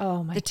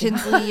 Oh my the gosh.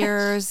 Tinsley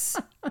years.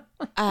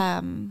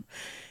 The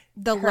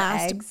Her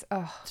last eggs.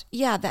 Oh.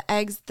 Yeah, the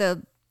eggs,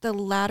 the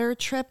ladder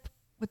trip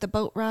with the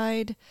boat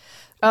ride.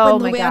 Oh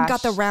when my Luann gosh.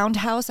 got the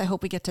roundhouse, I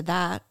hope we get to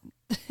that.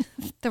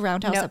 The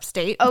roundhouse No.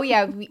 upstate. Oh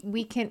yeah,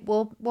 we can.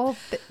 Well,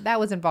 that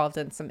was involved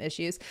in some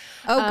issues.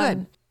 Oh,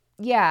 good.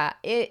 Yeah,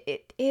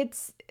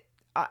 it's.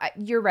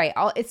 You're right.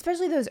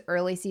 Especially those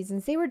early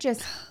seasons, they were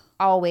just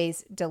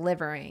always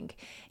delivering.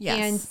 Yes.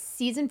 And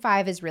season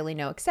 5 is really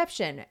no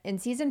exception. In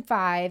season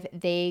 5,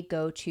 they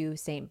go to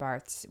St.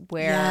 Bart's,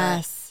 where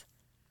Yes.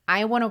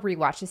 I want to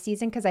rewatch the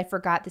season because I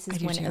forgot this is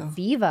do when too.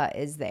 Aviva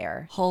is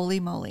there. Holy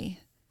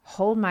moly.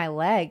 Hold my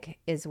leg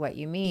is what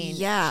you mean.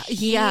 Yeah,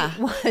 She yeah.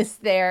 was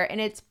there,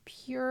 and it's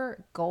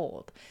pure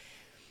gold.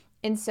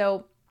 And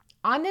so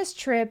on this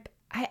trip,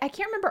 I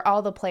can't remember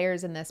all the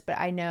players in this, but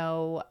I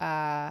know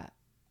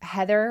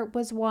Heather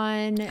was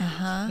one.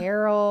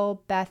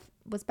 Carol,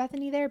 was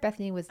Bethany there?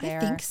 Bethany was there.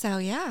 I think so,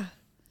 yeah.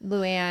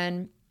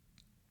 Luann.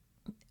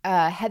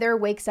 Heather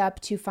wakes up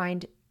to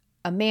find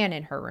a man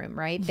in her room,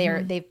 right?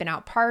 They've been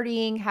out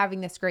partying,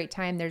 having this great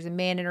time. There's a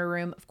man in her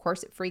room. Of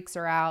course, it freaks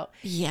her out.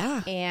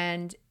 Yeah.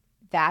 And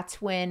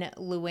that's when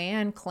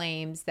Luann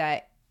claims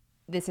that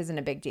this isn't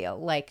a big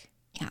deal.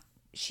 Yeah.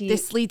 She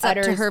This leads up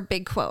to her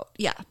big quote.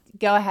 Yeah.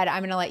 Go ahead.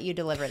 I'm going to let you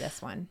deliver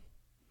this one.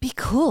 Be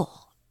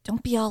cool.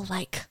 Don't be all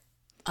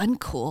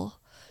uncool.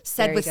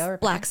 Said There you with go,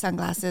 Rebecca. black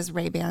sunglasses,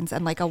 Ray-Bans,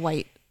 and a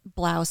white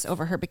blouse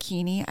over her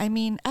bikini. I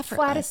mean, effortless.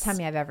 Flattest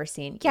tummy I've ever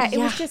seen. Yeah, it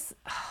was just,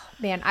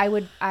 man, I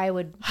would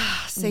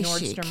Say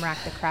Nordstrom chic. rack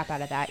the crap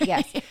out of that.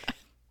 Yes.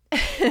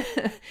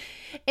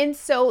 And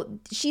so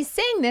she's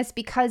saying this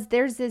because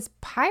there's this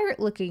pirate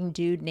looking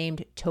dude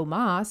named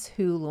Tomas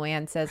who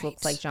Luann says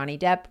looks like Johnny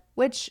Depp,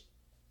 which,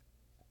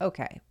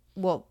 okay,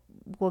 we'll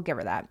give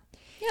her that.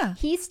 Yeah.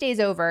 He stays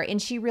over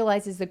and she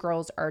realizes the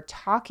girls are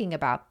talking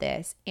about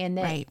this and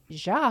that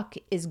Jacques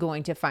is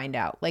going to find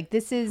out.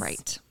 This is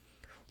Right.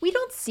 We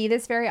don't see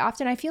this very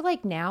often. I feel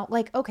like now,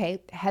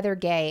 okay, Heather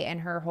Gay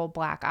and her whole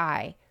black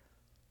eye,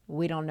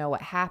 we don't know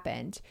what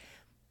happened.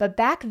 But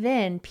back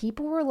then,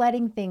 people were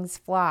letting things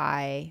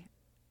fly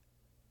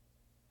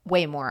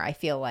way more, I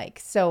feel like.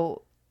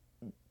 So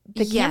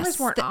the cameras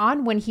weren't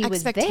on when he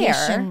was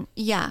there.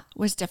 Yeah,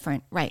 was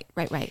different. Right.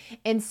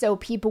 And so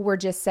people were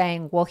just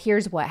saying, well,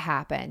 here's what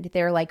happened.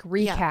 They're like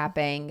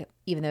recapping,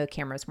 even though the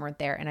cameras weren't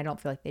there. And I don't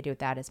feel like they do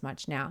that as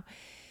much now.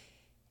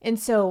 And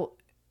so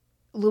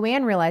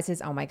Luann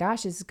realizes, oh my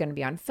gosh, this is going to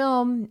be on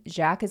film.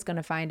 Jacques is going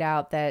to find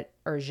out that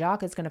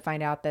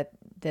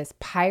this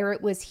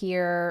pirate was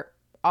here,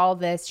 all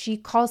this. She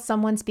calls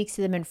someone, speaks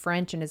to them in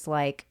French, and is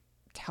like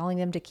telling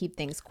them to keep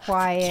things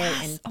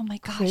quiet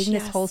and creating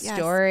this whole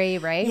story,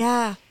 right?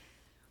 Yeah.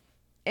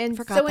 And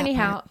so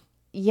anyhow,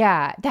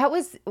 that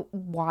was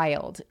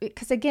wild.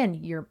 Because again,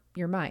 you're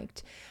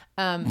mic'd.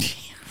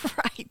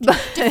 Right.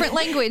 Different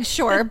language,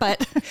 sure,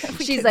 but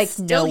she's like,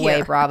 no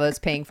way Bravo's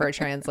paying for a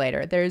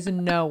translator. There's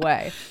no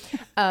way.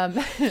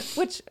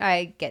 Which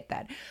I get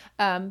that.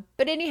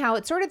 But anyhow,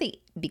 it's sort of the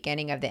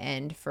beginning of the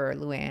end for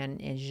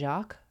Luann and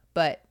Jacques,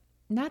 but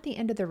not the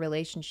end of the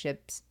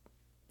relationship's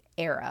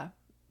era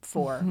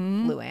for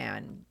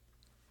Luann.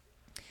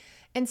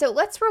 And so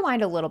let's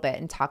rewind a little bit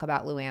and talk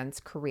about Luann's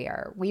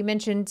career. We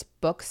mentioned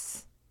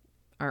books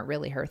aren't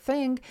really her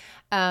thing.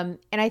 And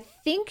I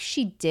think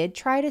she did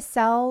try to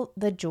sell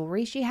the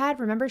jewelry she had.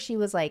 Remember, she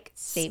was like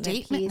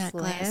statement piece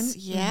necklace.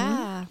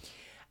 Luann?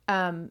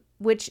 Yeah.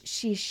 Which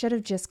she should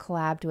have just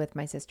collabed with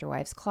My Sister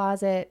Wife's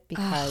Closet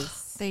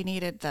because they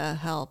needed the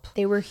help.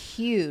 They were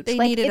huge. They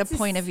needed a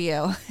point of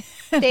view.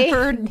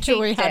 Her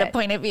jewelry had a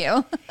point of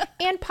view.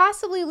 And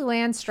possibly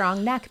Luann's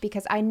strong neck,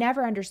 because I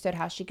never understood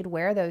how she could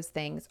wear those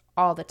things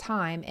all the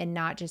time and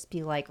not just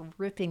be like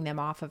ripping them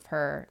off of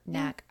her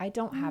neck. I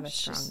don't have a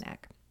strong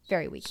neck.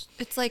 Very weak.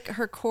 It's like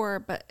her core,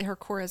 but her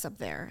core is up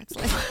there. It's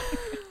like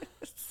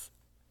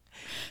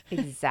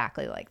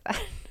exactly like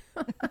that.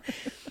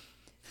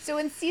 So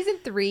in season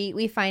 3,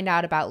 we find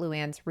out about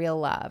Luann's real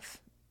love,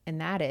 and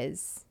that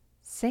is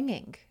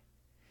singing.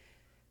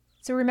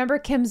 So remember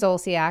Kim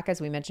Zolciak, as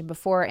we mentioned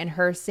before, and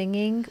her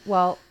singing?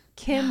 Well,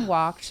 Kim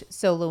walked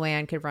so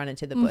Luann could run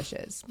into the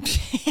bushes.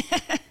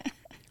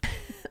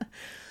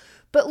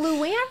 But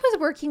Luann was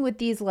working with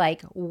these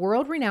like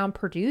world-renowned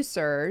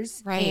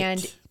producers, right?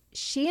 And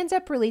she ends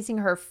up releasing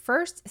her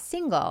first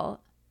single,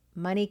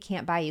 Money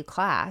Can't Buy You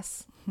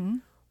Class,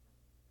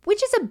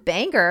 which is a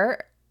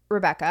banger,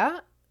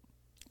 Rebecca.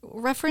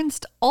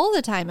 Referenced all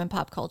the time in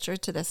pop culture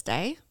to this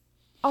day.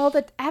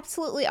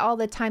 Absolutely all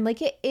the time.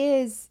 Like it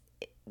is,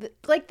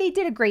 like they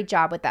did a great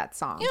job with that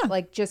song. Yeah.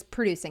 Like just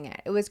producing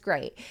it. It was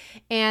great.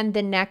 And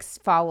the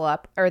next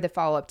follow-up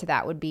to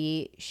that would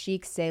be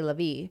Chic C'est La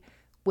Vie,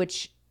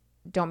 which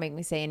don't make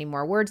me say any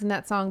more words in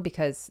that song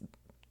because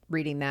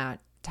reading that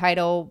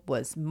title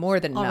was more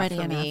than enough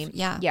for me.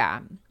 Yeah.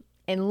 Yeah.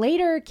 And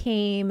later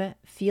came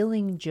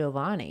Feeling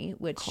Giovanni,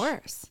 which of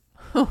course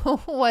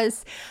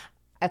was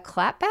a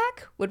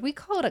clapback? Would we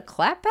call it a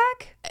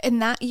clapback? In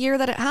that year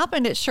that it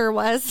happened, it sure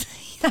was.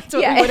 That's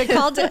what we would have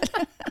called it.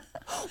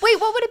 Wait,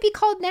 what would it be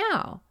called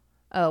now?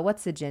 Oh,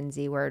 what's the Gen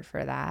Z word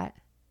for that?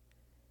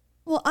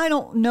 Well, I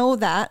don't know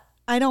that.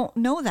 I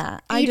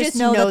just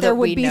know that there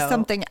would be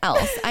something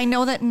else. I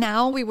know that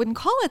now we wouldn't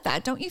call it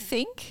that. Don't you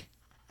think?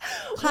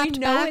 We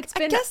know it's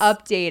been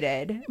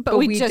updated, but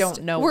we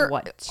don't know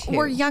what to.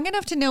 We're young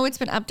enough to know it's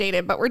been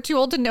updated, but we're too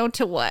old to know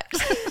to what.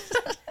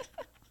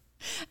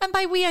 And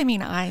by we, I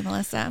mean I,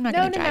 Melissa. I'm not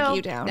going to drag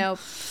you down. No,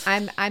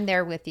 I'm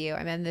there with you.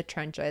 I'm in the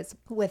trenches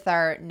with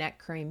our neck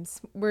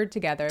creams. We're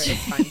together.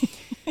 It's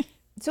fun.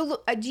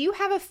 So do you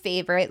have a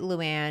favorite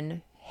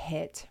Luann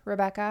hit,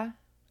 Rebecca?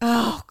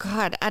 Oh,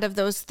 God. Out of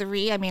those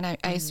 3, I mean, I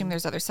assume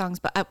there's other songs,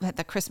 but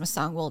the Christmas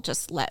song we'll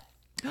just let.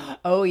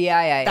 Oh,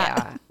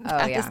 yeah.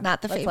 That is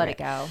not the favorite. Let's let it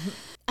go.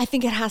 I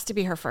think it has to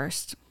be her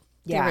first.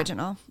 The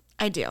original.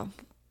 I do.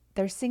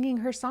 They're singing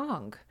her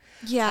song.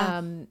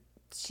 Yeah.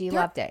 She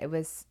loved it.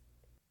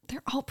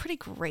 They're all pretty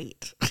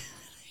great.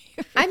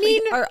 I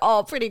mean, are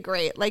all pretty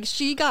great. Like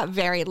she got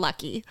very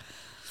lucky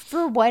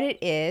for what it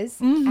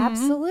is.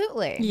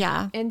 Absolutely.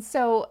 Yeah. And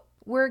so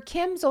where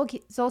Kim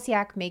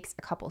Zolciak makes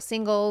a couple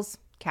singles,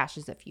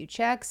 cashes a few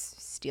checks,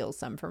 steals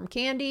some from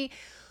Candy,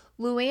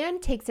 Luann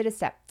takes it a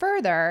step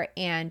further,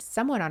 and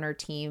someone on her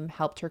team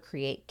helped her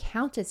create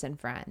Countess and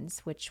Friends,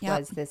 which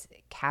was this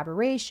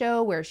cabaret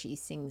show where she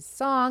sings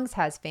songs,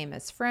 has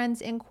famous friends,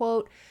 in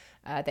quote,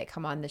 that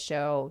come on the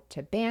show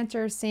to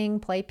banter, sing,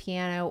 play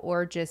piano,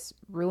 or just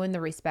ruin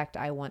the respect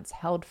I once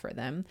held for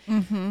them.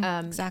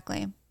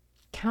 Exactly.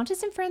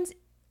 Countess and Friends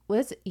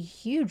was a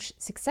huge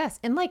success.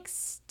 And like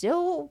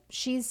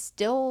she's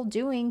still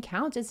doing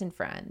Countess and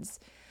Friends.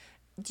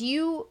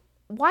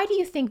 Why do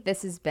you think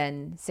this has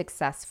been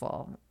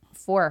successful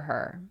for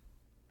her?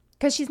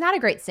 Because she's not a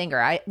great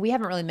singer. We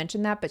haven't really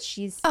mentioned that, but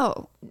she's...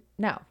 Oh.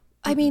 No.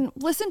 I mean,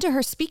 listen to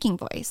her speaking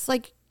voice.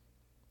 Like,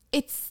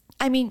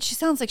 she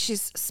sounds like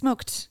she's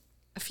smoked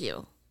a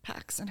few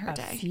packs in her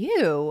day. A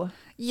few?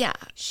 Yeah.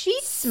 She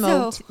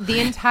smoked the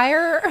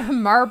entire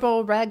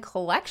Marble Red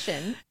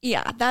collection.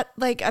 Yeah, that,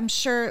 like, I'm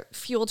sure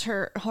fueled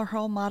her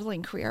whole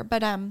modeling career.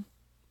 But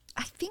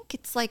I think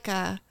it's like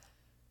a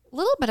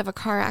little bit of a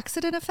car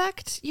accident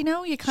effect. You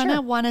know, you kind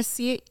of want to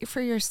see it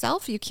for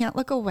yourself. You can't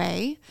look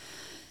away.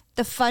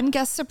 the fun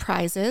guest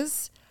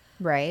surprises.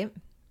 Right.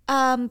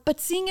 But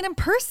seeing it in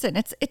person,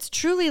 it's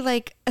truly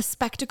like a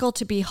spectacle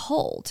to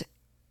behold.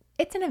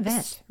 It's an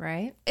event,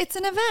 right? It's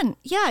an event.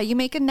 Yeah, you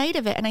make a night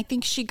of it. And I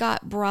think she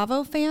got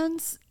Bravo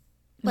fans,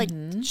 like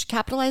she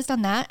capitalized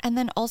on that. And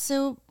then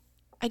also,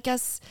 I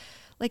guess,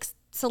 like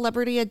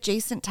celebrity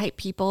adjacent type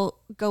people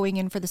going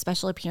in for the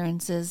special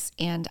appearances.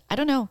 And I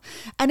don't know.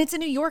 And it's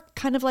in New York,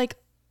 kind of like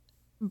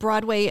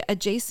Broadway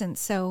adjacent.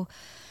 So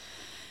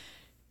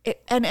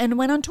and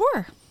went on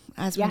tour,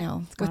 as we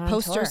know, with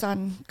posters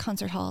on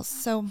concert halls.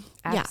 So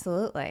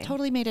absolutely, yeah,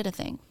 totally made it a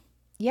thing.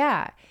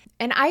 Yeah.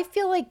 And I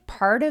feel like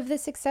part of the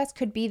success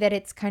could be that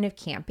it's kind of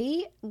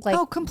campy.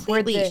 Like,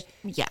 completely.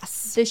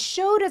 Yes. The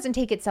show doesn't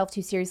take itself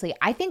too seriously.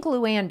 I think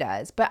Luann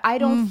does, but I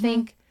don't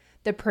think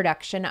the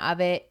production of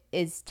it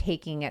is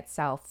taking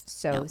itself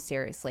so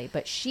seriously.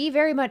 But she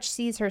very much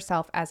sees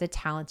herself as a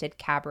talented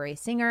cabaret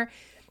singer.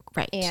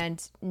 Right.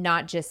 And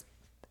not just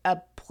a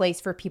place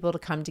for people to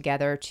come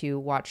together to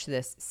watch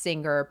this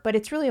singer. But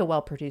it's really a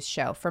well-produced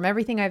show. From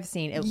everything I've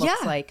seen, it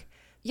looks like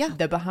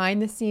the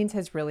behind the scenes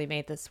has really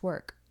made this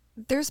work.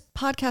 There's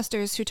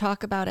podcasters who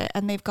talk about it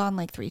and they've gone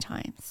like 3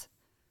 times.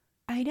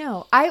 I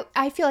know.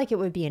 I feel like it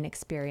would be an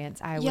experience.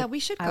 We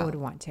should go. I would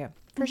want to,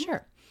 for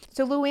sure.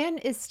 So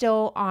Luann is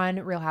still on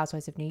Real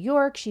Housewives of New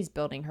York. She's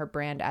building her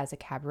brand as a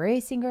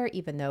cabaret singer,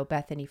 even though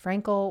Bethany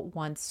Frankel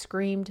once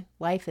screamed,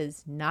 "Life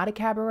is not a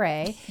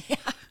cabaret."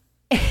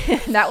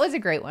 That was a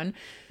great one.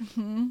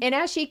 And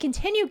as she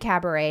continued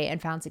cabaret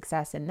and found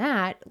success in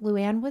that,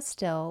 Luann was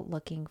still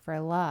looking for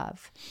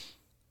love.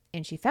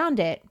 And she found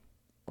it,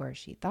 or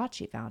she thought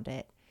she found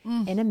it,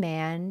 in a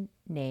man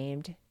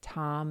named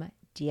Tom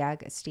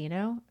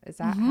D'Agostino. Is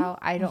that how?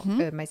 I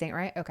don't, am I saying it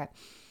right? Okay.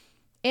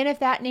 And if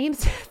that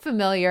name's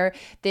familiar,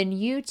 then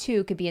you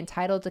too could be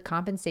entitled to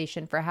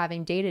compensation for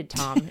having dated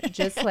Tom,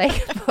 just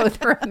like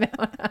both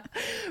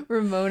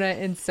Ramona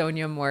and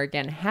Sonia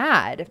Morgan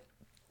had.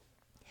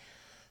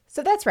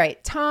 So that's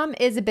right. Tom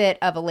is a bit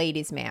of a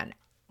ladies' man.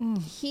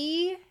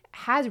 He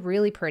has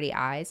really pretty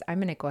eyes. I'm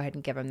going to go ahead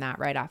and give him that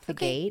right off the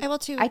gate. I will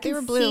too. They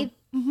were blue.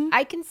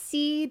 I can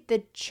see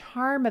the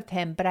charm of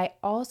him, but I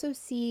also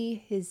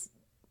see his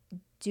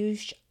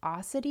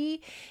doucheosity,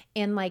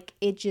 and like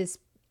it just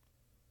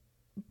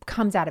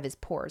comes out of his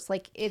pores.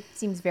 Like it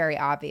seems very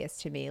obvious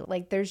to me.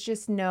 Like there's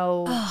just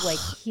no, like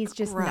he's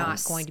just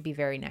not going to be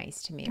very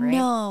nice to me, right?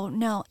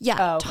 No. Yeah.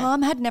 Oh, okay.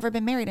 Tom had never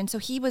been married. And so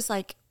he was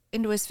like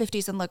into his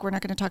 50s and look, we're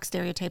not going to talk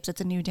stereotypes.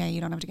 It's a new day. You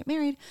don't have to get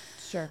married.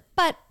 Sure.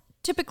 But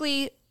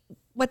typically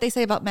what they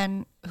say about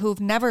men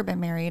who've never been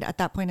married at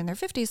that point in their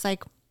 50s,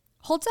 like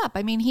holds up.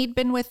 I mean, he'd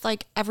been with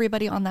like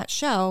everybody on that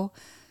show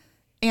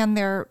and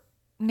their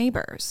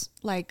neighbors.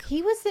 Like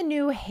he was the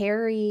new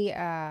Harry,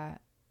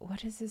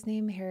 what is his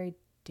name? Harry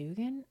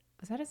Dugan?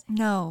 Was that his name?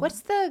 No.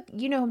 What's the,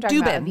 you know who I'm talking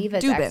about?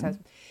 Aviva's Dubin.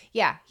 ex-husband.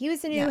 Yeah, he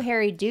was the new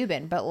Harry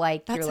Dubin, but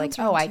like that you're like,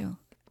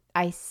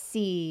 I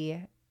see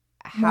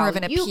how more of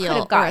an you appeal could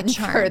have gotten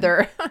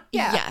further.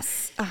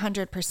 Yes,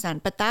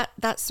 100%. But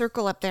that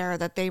circle up there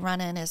that they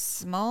run in is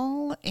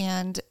small,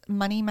 and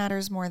money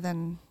matters more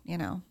than, you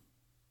know,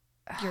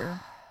 your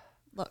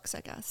looks,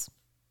 I guess.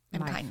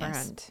 And my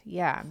kindness. Friend.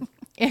 Yeah.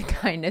 And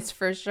kindness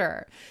for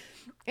sure.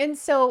 And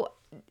so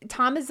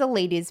Tom is a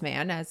ladies'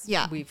 man, as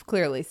we've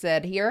clearly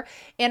said here.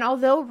 And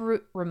although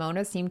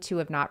Ramona seemed to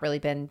have not really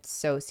been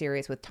so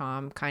serious with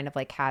Tom, kind of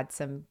like had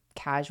some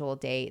casual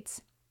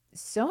dates,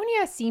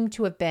 Sonia seemed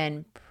to have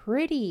been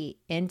pretty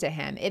into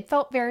him. It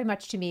felt very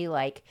much to me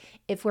like,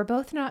 if we're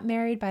both not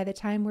married by the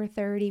time we're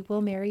 30,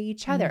 we'll marry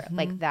each other.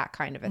 Like that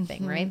kind of a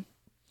thing, right?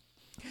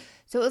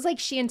 So it was like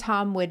she and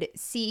Tom would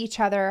see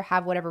each other,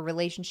 have whatever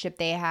relationship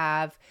they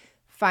have,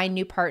 find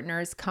new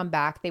partners, come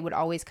back. They would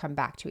always come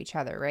back to each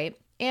other, right?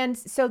 And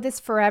so this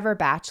forever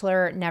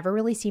bachelor never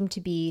really seemed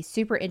to be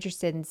super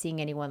interested in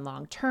seeing anyone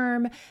long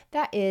term.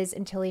 That is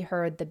until he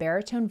heard the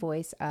baritone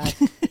voice of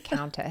the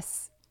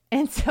Countess.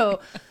 And so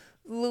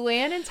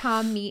Luann and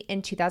Tom meet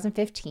in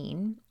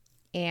 2015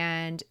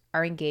 and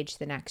are engaged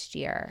the next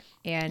year.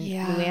 And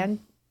Luann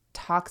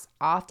talks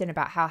often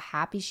about how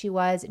happy she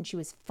was, and she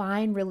was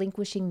fine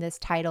relinquishing this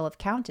title of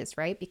Countess,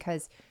 right?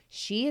 Because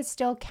she is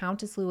still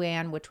Countess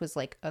Luann, which was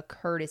like a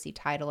courtesy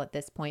title at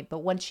this point. But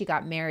once she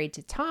got married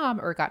to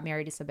Tom or got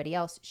married to somebody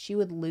else, she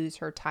would lose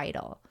her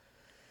title.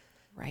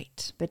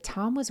 Right. But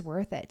Tom was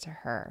worth it to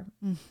her.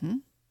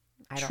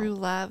 True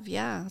love.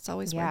 Yeah. It's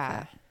always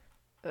worth it.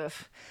 Ugh.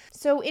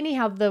 So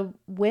anyhow, the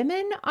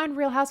women on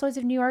Real Housewives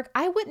of New York,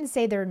 I wouldn't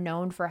say they're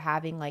known for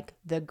having like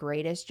the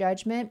greatest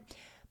judgment,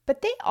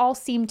 but they all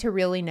seem to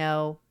really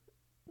know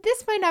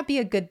this might not be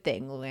a good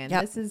thing, Luann.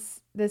 Yep.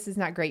 This is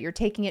not great. You're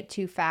taking it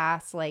too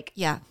fast. Like,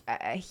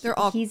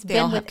 he's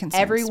been with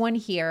everyone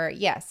here.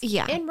 Yes.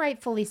 Yeah. And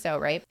rightfully so,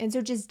 right? And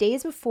so just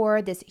days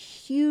before this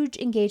huge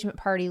engagement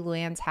party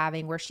Luann's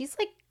having, where she's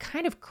like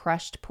kind of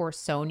crushed poor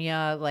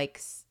Sonia,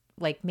 like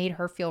made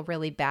her feel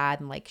really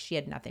bad, and like she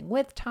had nothing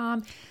with Tom.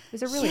 It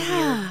was a really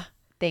weird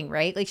thing,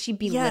 right? Like she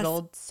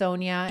belittled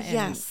Sonia.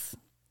 And,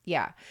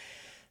 yeah.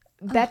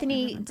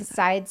 Bethany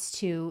decides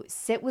to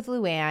sit with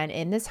Luann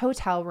in this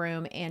hotel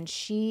room, and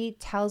she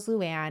tells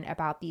Luann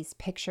about these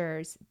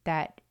pictures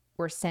that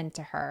were sent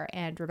to her.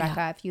 And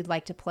Rebecca, if you'd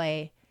like to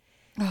play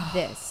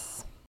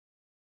this.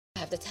 I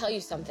have to tell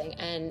you something,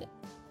 and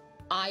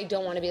I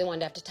don't want to be the one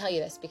to have to tell you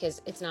this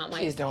because it's not my...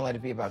 Please don't let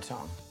it be about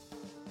Tom.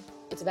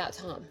 It's about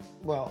Tom.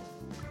 Well...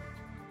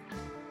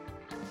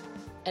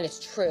 And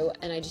it's true,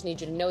 and I just need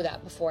you to know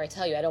that before I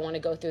tell you. I don't want to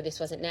go through this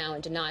wasn't now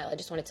in denial. I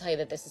just want to tell you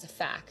that this is a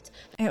fact.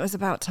 It was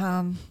about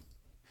Tom.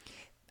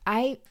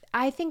 I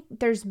think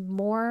there's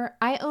more.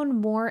 I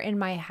own more in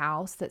my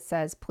house that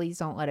says, please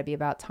don't let it be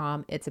about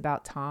Tom. It's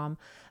about Tom.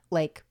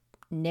 Like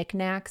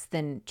knickknacks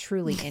than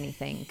truly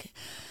anything.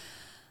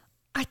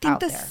 I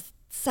think the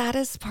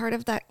saddest part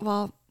of that,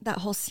 well, that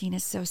whole scene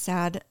is so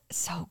sad.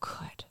 So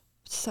good.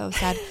 So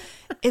sad.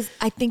 is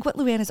I think what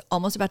Luann is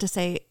almost about to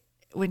say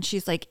when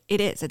she's like,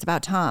 it's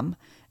about Tom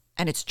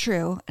and it's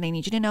true. And I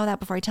need you to know that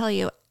before I tell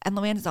you. And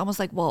Luann is almost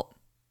like, well,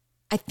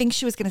 I think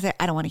she was going to say,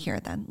 I don't want to hear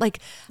it then. Like,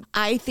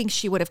 I think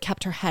she would have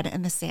kept her head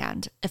in the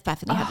sand if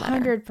Bethany had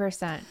let her.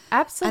 100%.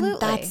 Absolutely.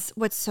 And that's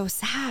what's so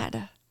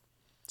sad.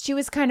 She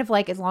was kind of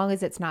like, as long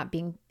as it's not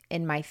being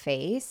in my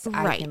face,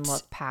 I can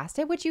look past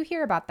it. Would you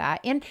hear about that?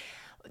 And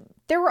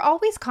there were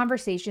always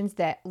conversations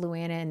that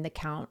Luann and the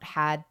Count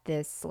had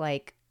this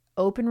like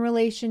open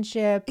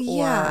relationship.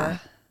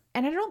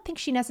 And I don't think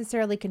she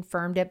necessarily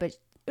confirmed it, but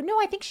no,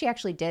 I think she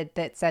actually did.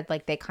 That said,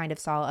 like, they kind of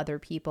saw other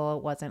people.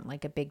 It wasn't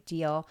like a big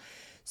deal.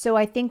 So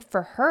I think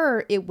for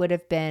her, it would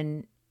have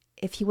been,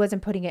 if he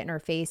wasn't putting it in her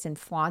face and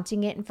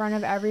flaunting it in front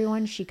of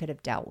everyone, she could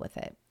have dealt with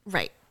it.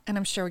 Right. And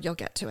I'm sure you'll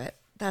get to it.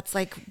 That's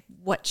like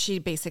what she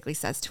basically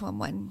says to him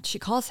when she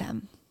calls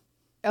him.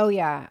 Oh,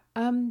 yeah.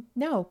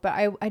 No, but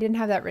I didn't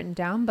have that written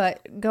down,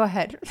 but go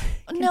ahead.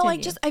 No,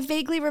 I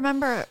vaguely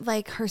remember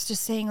like her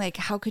just saying like,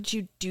 how could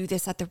you do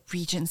this at the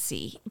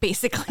Regency?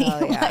 Basically,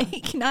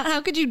 like not how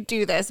could you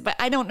do this? But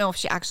I don't know if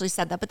she actually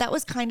said that, but that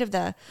was kind of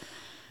the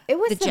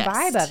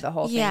vibe of the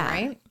whole thing,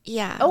 right?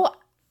 Yeah. Oh,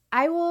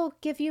 I will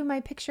give you my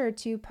picture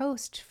to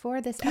post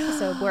for this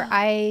episode where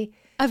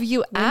of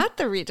you at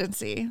the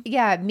Regency.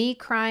 Yeah. Me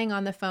crying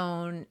on the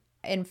phone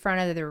in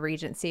front of the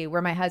Regency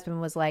where my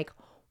husband was like,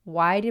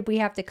 why did we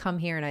have to come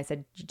here? And I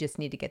said, you just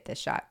need to get this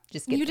shot.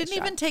 You didn't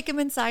even take him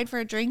inside for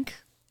a drink?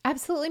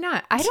 Absolutely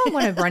not. I don't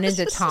want to run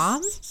into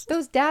Tom.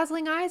 Those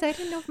dazzling eyes. I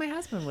didn't know if my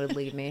husband would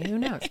leave me. Who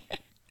knows?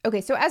 Okay,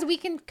 so as we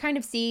can kind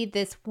of see,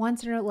 this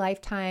once in a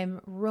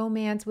lifetime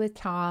romance with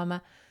Tom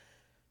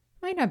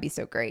might not be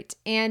so great.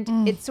 And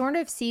it sort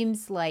of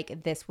seems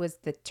like this was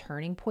the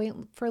turning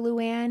point for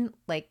Luann.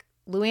 Like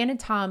Luann and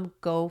Tom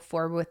go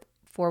forward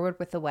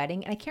with the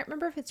wedding. And I can't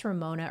remember if it's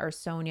Ramona or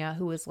Sonia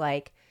who was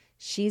like,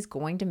 she's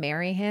going to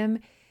marry him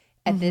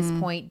at this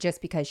point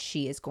just because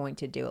she is going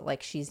to do it.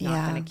 Like she's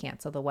not going to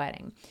cancel the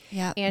wedding.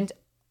 Yeah. And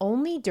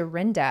only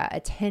Dorinda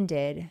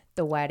attended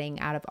the wedding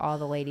out of all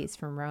the ladies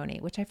from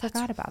Roni, which I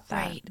forgot about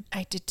that. Right.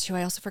 I did too.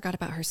 I also forgot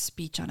about her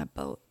speech on a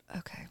boat.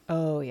 Okay.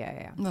 Oh,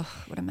 yeah. Ugh,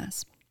 what a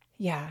mess.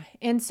 Yeah.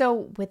 And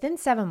so within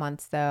 7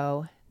 months,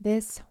 though,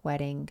 this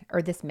wedding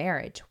or this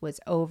marriage was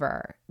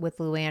over with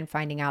Luann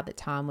finding out that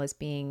Tom was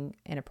being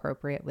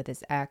inappropriate with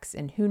his ex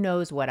and who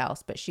knows what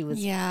else, but she was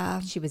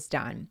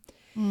done.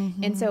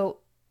 Mm-hmm. And so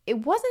it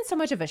wasn't so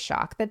much of a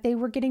shock that they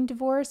were getting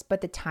divorced, but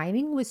the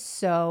timing was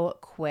so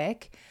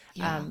quick.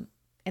 Yeah.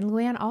 And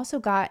Luann also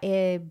got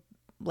a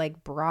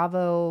like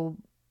Bravo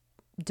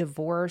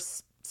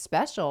divorce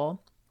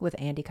special with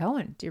Andy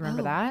Cohen. Do you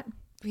remember that?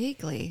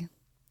 Vaguely.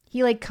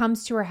 He like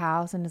comes to her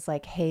house and is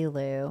like, hey,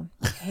 Lou,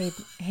 hey,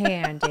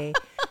 Andy,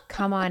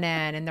 come on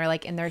in. And they're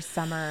like in their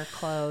summer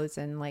clothes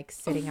and like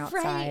sitting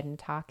outside and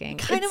talking.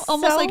 Kind of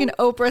almost like an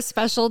Oprah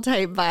special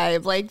type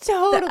vibe, like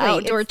totally. The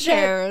outdoor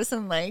chairs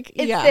and like,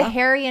 it's the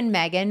Harry and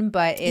Meghan,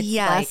 but it's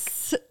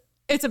like.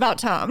 It's about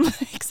Tom,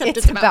 except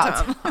it's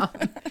about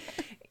Tom.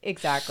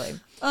 Exactly.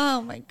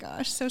 Oh my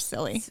gosh, so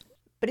silly.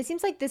 But it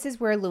seems like this is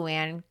where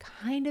Luann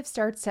kind of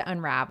starts to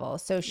unravel.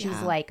 So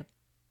she's like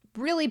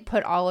really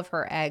put all of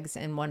her eggs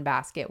in one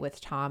basket with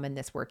Tom and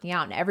this working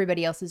out and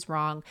everybody else is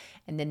wrong.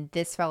 And then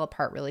this fell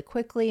apart really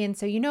quickly. And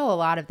so, a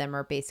lot of them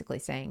are basically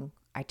saying,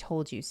 I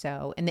told you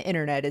so. And the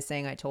internet is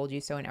saying, I told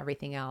you so and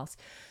everything else.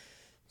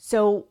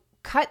 So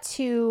cut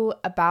to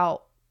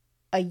about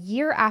a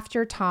year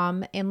after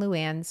Tom and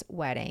Luann's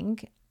wedding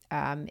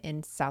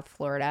in South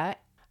Florida,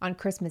 on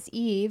Christmas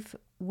Eve,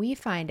 we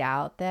find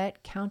out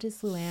that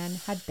Countess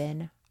Luann had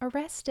been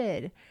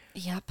arrested.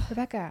 Yep.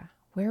 Rebecca,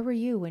 where were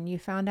you when you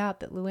found out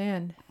that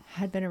Luann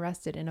had been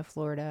arrested in a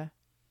Florida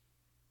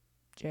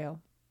jail?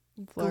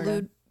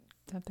 Florida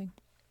something.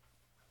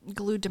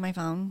 Glued to my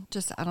phone.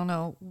 Just, I don't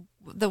know.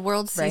 The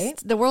world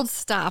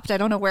stopped. I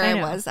don't know where I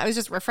was. I was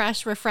just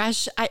refresh.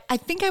 I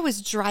think I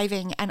was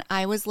driving and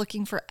I was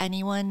looking for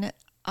anyone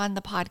on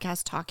the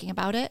podcast talking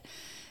about it.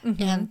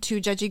 Mm-hmm. And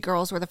Two Judgy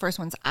Girls were the first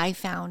ones I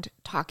found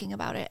talking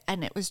about it.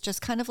 And it was just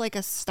kind of like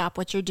a stop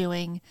what you're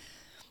doing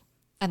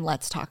and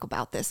let's talk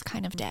about this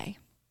kind of day.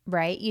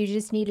 Right? You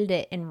just needed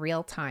it in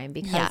real time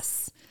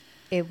because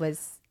it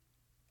was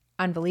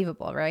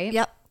unbelievable, right?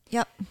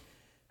 Yep.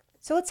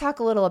 So let's talk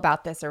a little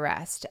about this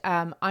arrest.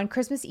 On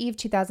Christmas Eve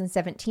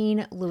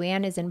 2017,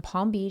 Luann is in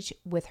Palm Beach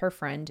with her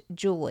friend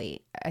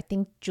Julie. I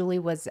think Julie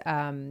was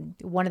one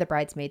of the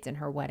bridesmaids in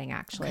her wedding,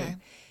 actually. Okay.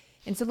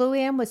 And so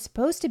Luann was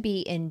supposed to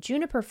be in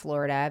Juniper,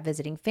 Florida,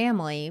 visiting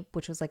family,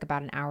 which was like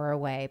about an hour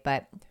away.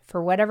 But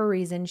for whatever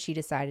reason, she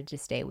decided to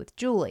stay with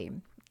Julie.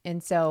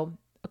 And so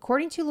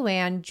according to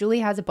Luann, Julie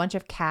has a bunch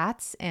of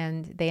cats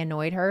and they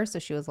annoyed her. So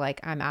she was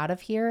like, I'm out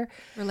of here.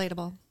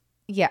 Relatable.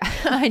 Yeah,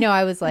 I know.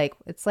 I was like,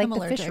 it's like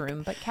the fish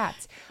room, but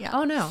cats. Yeah.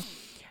 Oh, no.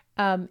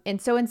 And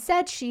so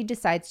instead, she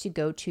decides to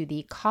go to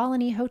the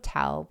Colony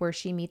Hotel where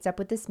she meets up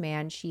with this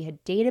man she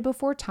had dated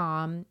before,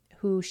 Tom,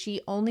 who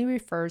she only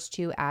refers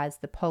to as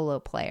the polo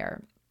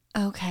player.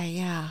 Okay,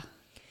 yeah.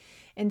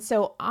 And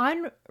so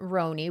on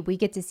Roni, we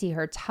get to see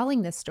her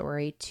telling the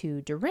story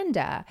to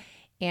Dorinda.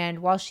 And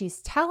while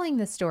she's telling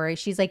the story,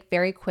 she's like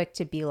very quick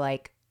to be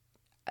like,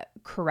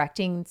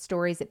 correcting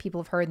stories that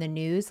people have heard in the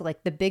news.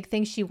 Like the big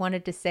thing she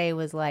wanted to say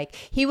was like,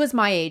 he was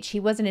my age. He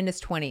wasn't in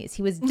his 20s.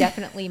 He was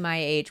definitely my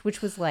age,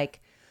 which was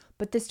like,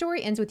 but the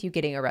story ends with you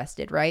getting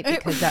arrested, right?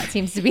 Because that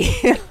seems to be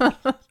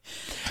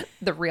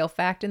the real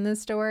fact in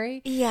this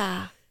story.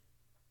 Yeah.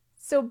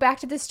 So back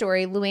to the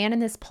story, Luann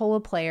and this polo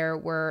player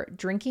were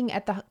drinking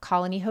at the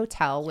Colony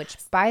Hotel, which,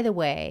 by the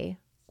way,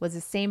 was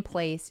the same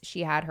place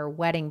she had her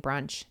wedding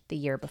brunch the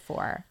year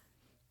before.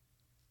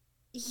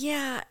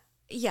 Yeah.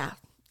 Yeah.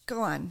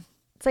 Go on.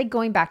 It's like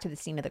going back to the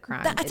scene of the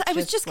crime. I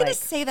was just going to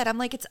say that. I'm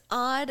like, it's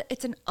odd.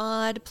 It's an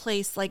odd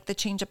place, like the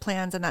change of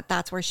plans and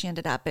that's where she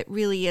ended up. It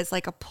really is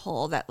like a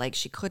pull that like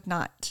she could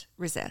not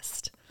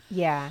resist.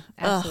 Yeah,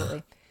 absolutely.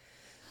 Ugh.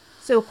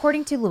 So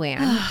according to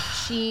Luann,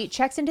 she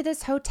checks into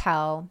this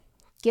hotel,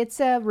 gets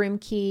a room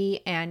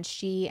key, and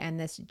she and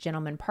this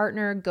gentleman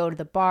partner go to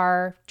the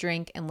bar,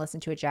 drink, and listen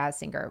to a jazz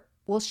singer.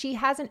 Well, she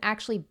hasn't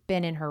actually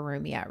been in her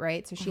room yet,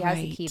 right? So she has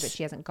the key, but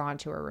she hasn't gone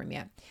to her room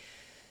yet.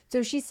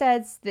 So she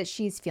says that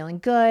she's feeling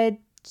good,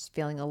 she's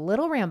feeling a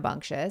little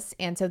rambunctious.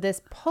 And so this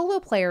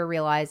polo player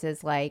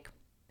realizes like,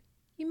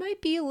 you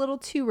might be a little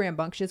too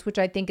rambunctious, which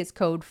I think is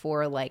code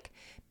for like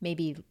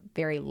maybe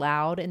very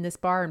loud in this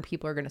bar and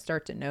people are going to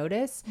start to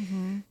notice.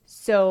 Mm-hmm.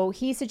 So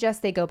he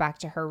suggests they go back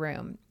to her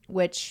room,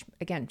 which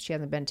again, she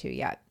hasn't been to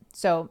yet.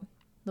 So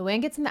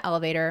Luann gets in the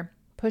elevator,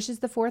 pushes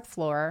the 4th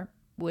floor,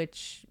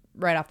 which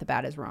right off the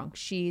bat is wrong.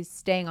 She's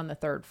staying on the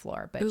 3rd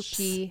floor, but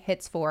she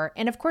hits 4.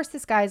 And of course,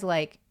 this guy's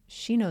like,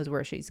 she knows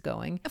where she's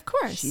going. Of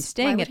course. She's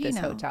staying at this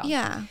hotel.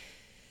 Yeah.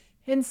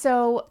 And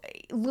so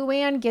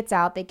Luann gets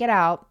out. They get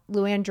out.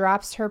 Luann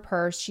drops her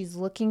purse. She's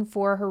looking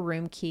for her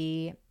room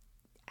key,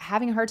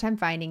 having a hard time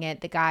finding it.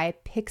 The guy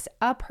picks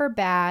up her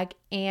bag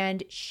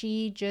and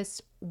she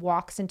just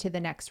walks into the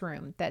next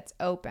room that's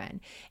open.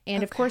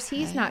 And of course,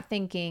 he's not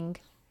thinking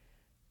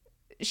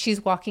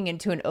she's walking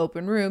into an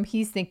open room.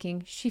 He's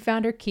thinking she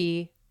found her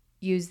key,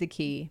 used the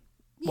key,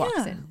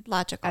 walks in.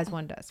 Logical. As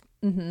one does.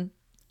 Mm-hmm.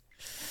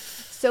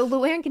 So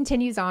Luann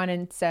continues on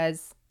and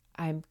says,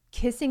 I'm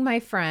kissing my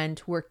friend.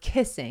 We're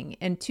kissing.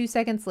 And 2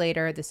 seconds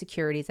later, the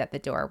security's at the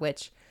door,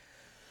 which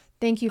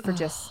thank you for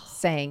just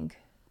saying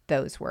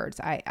those words.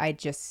 I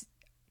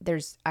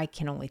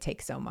can only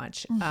take so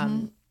much.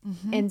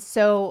 Mm-hmm. And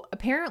so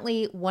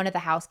apparently one of the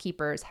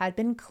housekeepers had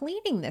been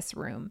cleaning this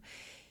room,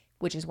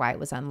 which is why it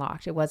was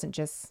unlocked. It wasn't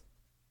just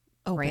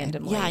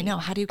randomly. Yeah, I know.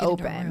 How do you get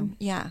into a room?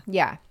 Yeah.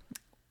 Yeah.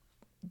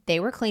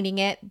 They were cleaning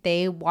it.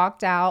 They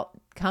walked out,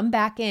 come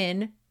back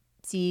in,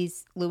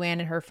 sees Luann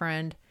and her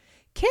friend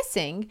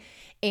kissing,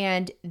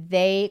 and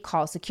they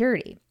call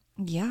security.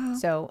 Yeah.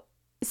 So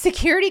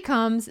security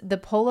comes, the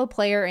polo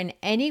player and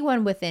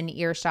anyone within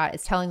earshot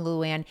is telling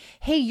Luann,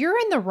 hey, you're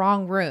in the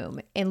wrong room.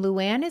 And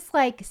Luann is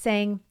like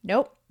saying,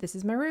 nope, this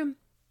is my room.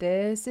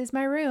 This is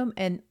my room.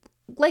 And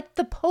like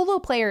the polo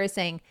player is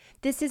saying,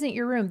 this isn't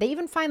your room. They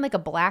even find like a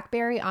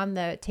BlackBerry on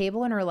the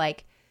table and are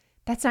like,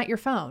 that's not your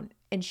phone.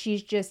 And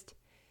she's just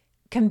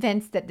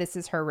convinced that this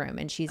is her room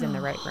and she's in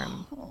the right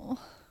room.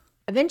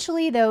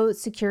 Eventually, though,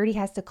 security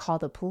has to call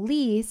the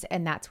police,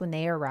 and that's when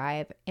they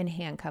arrive and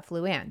handcuff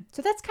Luann.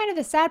 So that's kind of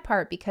the sad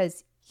part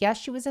because, yes,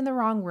 she was in the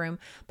wrong room,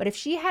 but if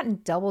she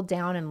hadn't doubled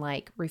down and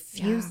like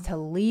refused to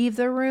leave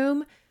the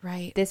room,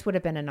 this would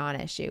have been a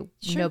non-issue.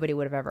 Sure. Nobody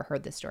would have ever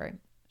heard this story.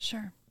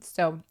 Sure.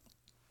 So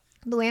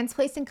Luann's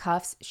placed in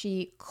cuffs.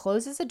 She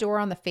closes a door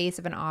on the face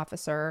of an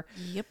officer.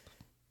 Yep.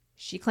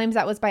 She claims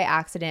that was by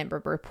accident,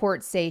 but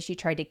reports say she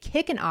tried to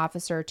kick an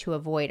officer to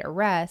avoid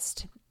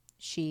arrest.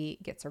 She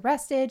gets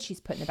arrested.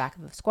 She's put in the back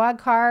of a squad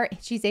car.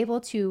 She's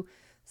able to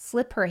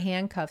slip her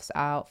handcuffs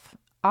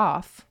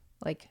off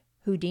like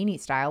Houdini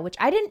style, which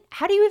how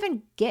do you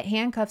even get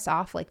handcuffs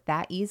off like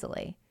that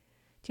easily?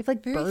 Do you have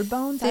like very bird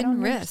bones? I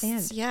don't wrists.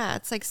 Understand. Yeah,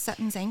 it's like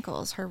Sutton's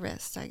ankles, her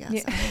wrist, I guess.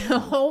 Yeah.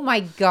 Oh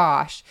my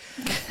gosh.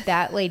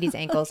 That lady's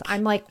ankles.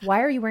 I'm like,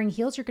 why are you wearing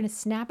heels? You're going to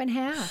snap in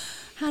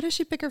half. How does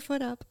she pick her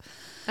foot up?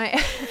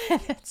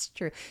 That's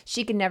true.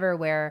 She could never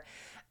wear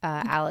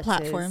Alex's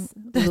platform.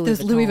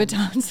 Those Louis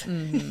Vuittons.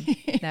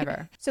 Mm-hmm.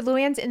 Never. So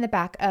Luann's in the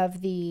back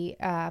of the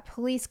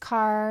police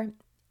car.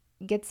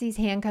 gets these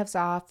handcuffs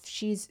off.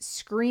 She's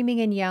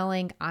screaming and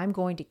yelling, "I'm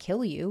going to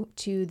kill you,"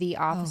 to the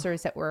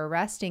officers that were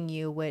arresting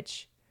you,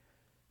 which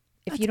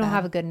if you don't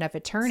have a good enough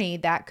attorney,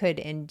 that could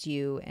end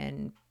you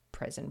in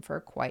prison for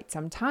quite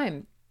some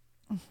time.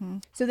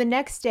 So the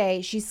next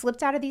day, she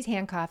slipped out of these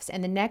handcuffs,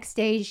 and the next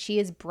day she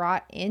is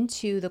brought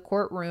into the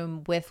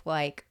courtroom with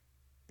like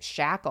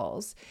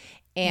shackles.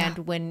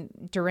 And when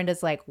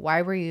Dorinda's like,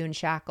 "Why were you in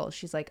shackles?"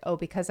 She's like, "Oh,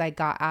 because I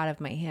got out of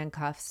my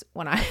handcuffs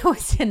when I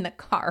was in the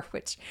car,"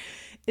 which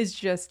is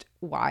just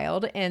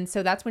wild. And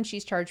so that's when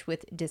she's charged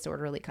with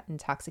disorderly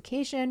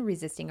intoxication,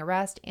 resisting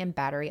arrest, and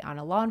battery on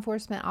a law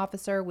enforcement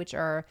officer, which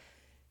are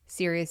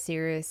serious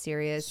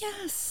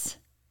Yes.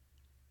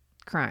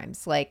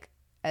 crimes, like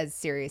as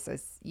serious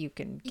as you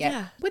can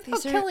get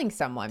without killing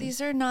someone.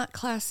 These are not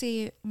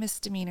classy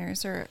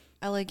misdemeanors or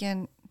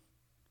elegant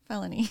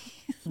felony.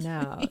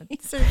 No.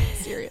 These are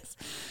serious.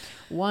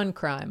 One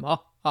crime.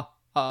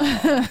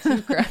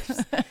 Two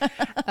crimes.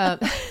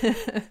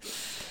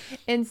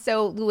 And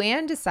so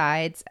Luann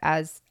decides,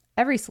 as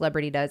every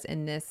celebrity does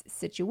in this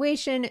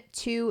situation,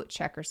 to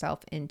check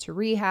herself into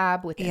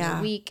rehab within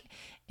a week.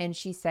 And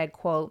she said,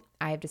 quote,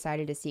 "I have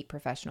decided to seek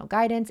professional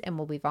guidance and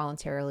will be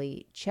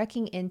voluntarily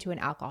checking into an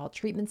alcohol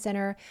treatment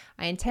center.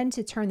 I intend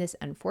to turn this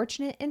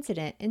unfortunate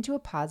incident into a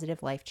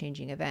positive,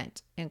 life-changing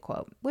event," end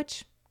quote,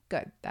 which,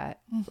 good.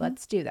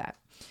 Let's do that.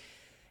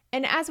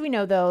 And as we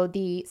know, though,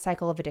 the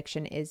cycle of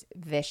addiction is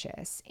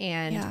vicious,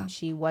 and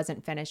she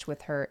wasn't finished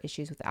with her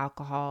issues with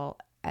alcohol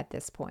at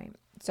this point.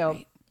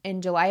 So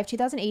in July of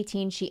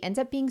 2018, she ends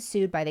up being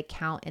sued by the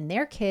Count and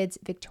their kids,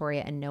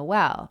 Victoria and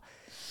Noelle.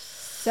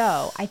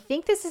 So I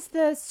think this is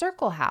the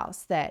Circle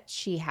house that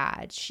she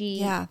had.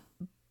 She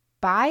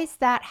buys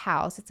that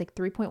house. It's like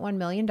 $3.1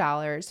 million,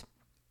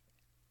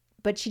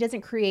 but she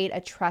doesn't create a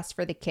trust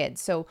for the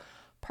kids. So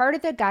part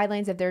of the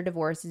guidelines of their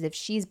divorce is if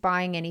she's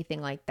buying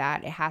anything like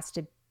that, it has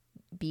to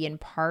be in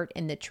part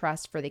in the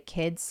trust for the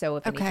kids. So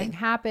if anything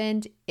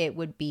happened, it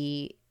would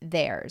be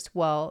theirs.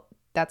 Well,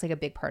 that's like a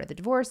big part of the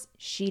divorce.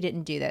 She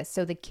didn't do this.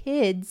 So the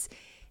kids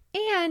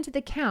and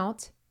the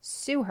Count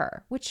sue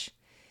her, which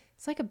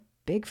is like a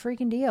big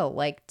freaking deal.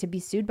 Like, to be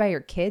sued by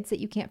your kids that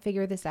you can't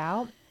figure this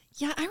out.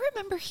 Yeah, I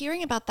remember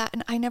hearing about that,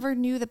 and I never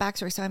knew the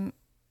backstory. So I'm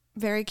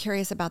very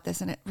curious about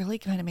this, and it really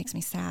kind of makes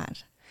me sad.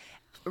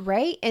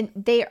 Right? And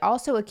they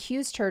also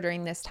accused her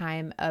during this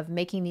time of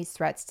making these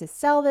threats to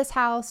sell this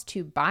house,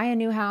 to buy a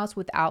new house,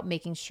 without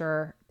making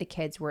sure the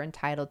kids were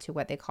entitled to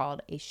what they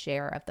called a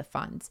share of the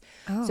funds.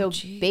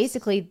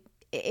 Basically,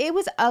 it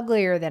was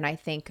uglier than I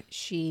think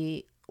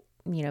she,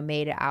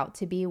 made it out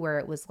to be, where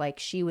it was like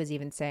she was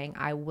even saying,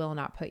 "I will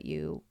not put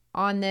you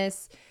on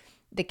this."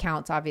 The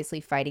Count's obviously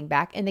fighting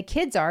back, and the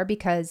kids are,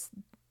 because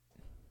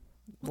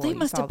they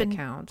must have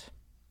been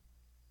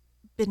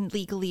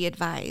legally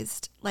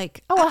advised.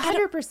 Like,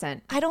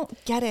 100%. I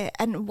don't get it.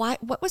 And why?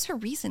 What was her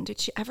reason?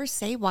 Did she ever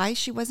say why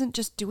she wasn't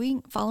just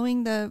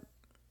following the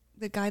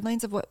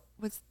guidelines of what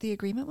was the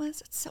agreement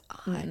was? It's so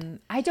odd.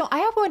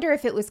 I wonder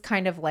if it was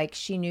kind of like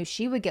she knew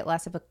she would get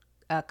less of a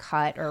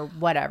cut or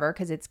whatever,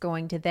 because it's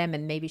going to them,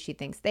 and maybe she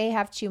thinks they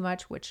have too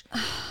much, which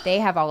they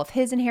have all of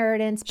his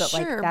inheritance, but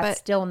that's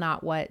still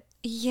not what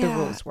the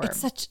rules were. It's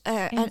such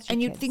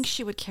and you'd think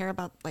she would care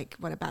about like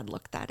what a bad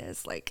look that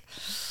is. Like,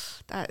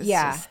 that is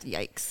just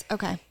yikes.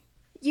 Okay.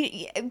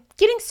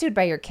 Getting sued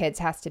by your kids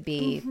has to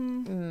be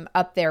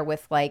up there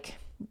with like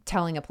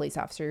telling a police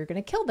officer you're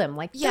going to kill them.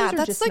 Like, those are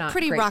that's just like not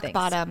pretty great rock things.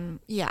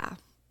 bottom. Yeah.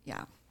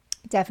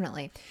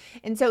 Definitely.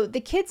 And so the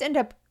kids end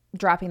up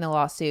dropping the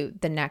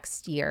lawsuit the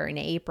next year in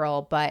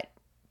April, but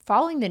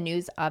following the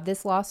news of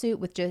this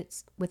lawsuit,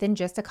 within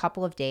just a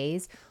couple of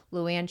days,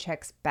 Luann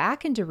checks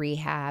back into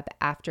rehab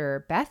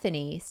after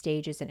Bethany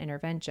stages an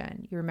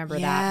intervention. You remember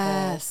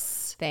that whole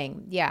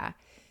thing? Yeah.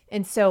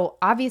 And so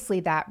obviously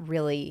that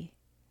really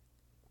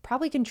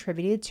probably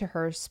contributed to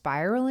her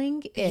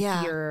spiraling. If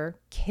your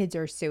kids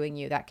are suing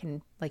you, that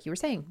can, like you were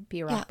saying, be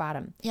a rock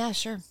bottom. Yeah,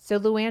 sure. So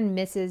Luann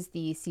misses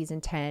the season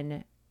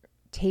 10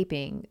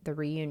 taping, the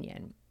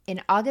reunion. In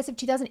August of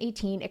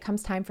 2018, it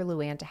comes time for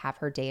Luann to have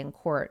her day in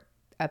court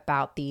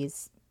about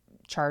these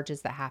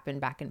charges that happened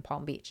back in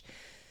Palm Beach.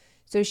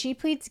 So she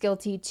pleads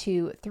guilty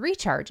to 3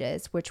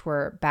 charges, which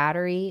were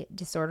battery,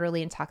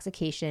 disorderly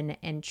intoxication,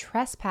 and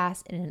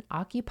trespass in an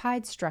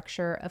occupied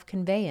structure of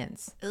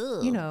conveyance.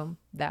 Ugh. You know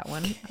that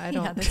one. I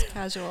don't. Yeah, there's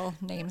casual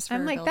names for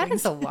I'm like, buildings. that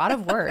is a lot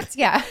of words.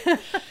 Yeah.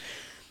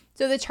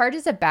 So the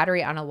charges of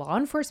battery on a law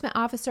enforcement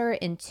officer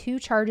and 2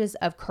 charges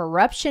of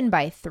corruption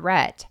by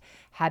threat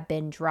had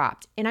been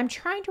dropped. And I'm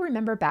trying to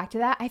remember back to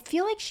that. I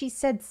feel like she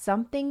said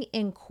something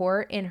in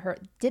court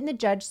didn't the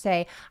judge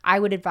say, "I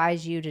would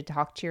advise you to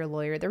talk to your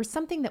lawyer"? There was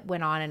something that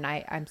went on, and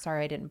I'm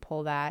sorry I didn't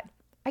pull that.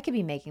 I could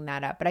be making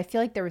that up, but I feel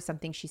like there was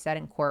something she said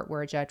in court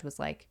where a judge was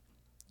like,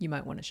 "You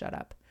might want to shut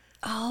up."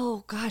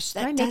 Oh gosh.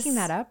 Am I making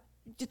that up?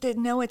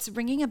 No, it's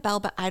ringing a bell,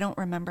 but I don't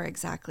remember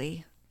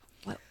exactly.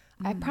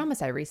 I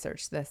promise I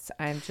researched this.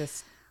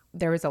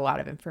 there was a lot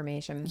of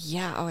information.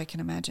 Yeah. Oh, I can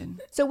imagine.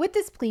 So with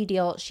this plea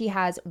deal, she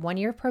has 1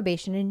 year of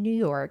probation in New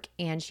York,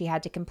 and she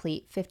had to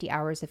complete 50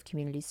 hours of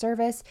community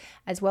service,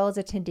 as well as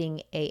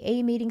attending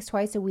AA meetings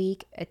twice a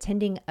week,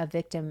 attending a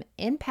victim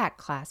impact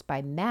class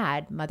by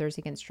MAD, Mothers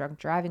Against Drunk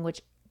Driving,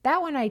 which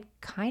that one I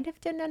kind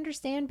of didn't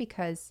understand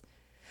because,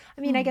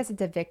 I mean, I guess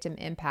it's a victim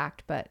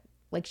impact, but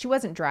like she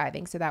wasn't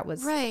driving. So that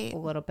was a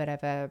little bit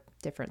of a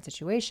different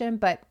situation,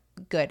 but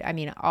good. I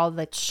mean, all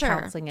the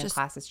counseling and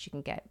classes she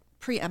can get.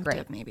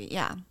 Preemptive, maybe.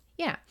 Yeah.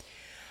 Yeah.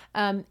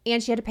 And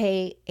she had to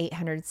pay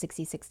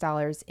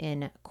 $866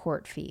 in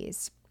court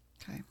fees.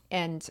 Okay.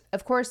 And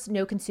of course,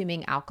 no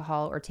consuming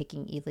alcohol or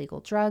taking illegal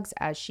drugs,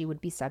 as she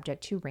would be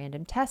subject to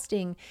random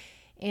testing.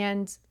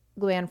 And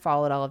Luann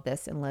followed all of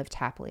this and lived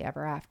happily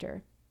ever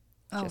after.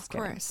 Oh, of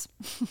course.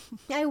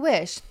 I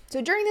wish.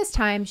 So during this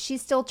time,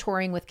 she's still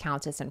touring with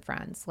Countess and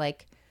friends.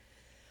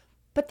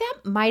 But that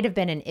might have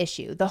been an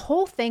issue. The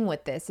whole thing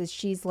with this is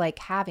she's like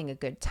having a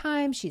good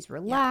time. She's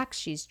relaxed.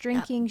 She's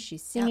drinking.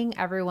 She's singing.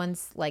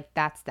 Everyone's like,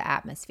 that's the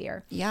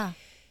atmosphere. Yeah.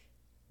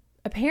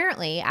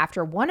 Apparently,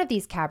 after one of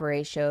these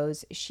cabaret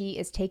shows, she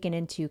is taken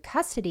into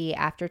custody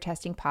after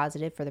testing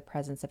positive for the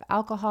presence of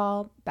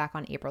alcohol back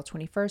on April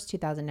 21st,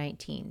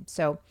 2019.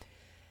 So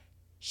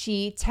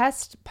she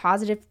tests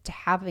positive to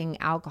having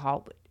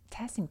alcohol.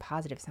 Testing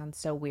positive sounds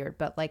so weird,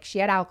 but like she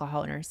had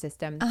alcohol in her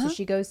system. So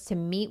she goes to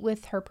meet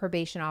with her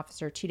probation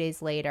officer 2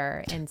 days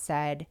later and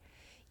said,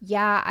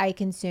 yeah, I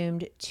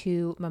consumed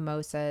 2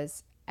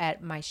 mimosas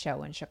at my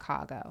show in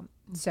Chicago.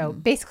 So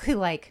basically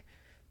like,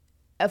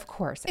 of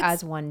course,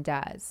 as one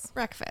does.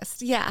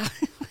 Breakfast. Yeah.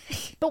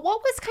 But what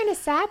was kind of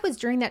sad was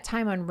during that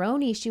time on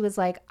Roni, she was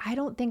like, I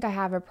don't think I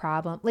have a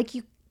problem. Like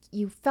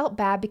you felt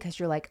bad because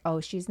you're like,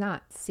 oh, she's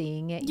not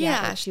seeing it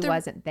yet. Like she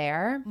wasn't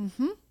there.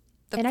 Mm-hmm.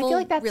 And I feel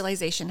like that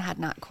realization had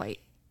not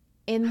quite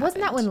And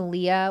wasn't that when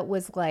Leah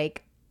was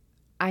like,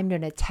 I'm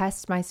going to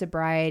test my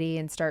sobriety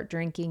and start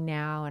drinking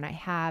now, and I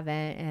haven't,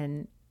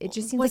 and it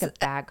just seems like a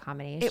bad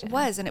combination. It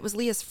was, and it was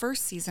Leah's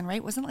first season,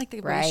 right? Wasn't it like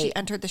the way she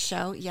entered the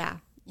show? Yeah.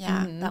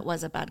 Yeah, that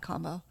was a bad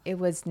combo. It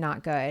was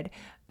not good.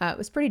 It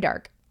was pretty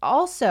dark.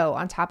 Also,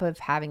 on top of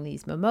having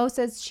these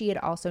mimosas, she had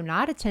also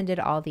not attended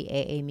all the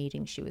AA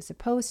meetings she was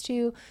supposed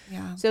to.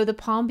 Yeah. So the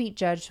Palm Beach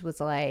judge was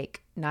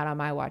like, not on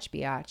my watch,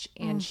 biatch.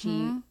 And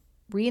she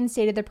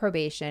reinstated the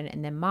probation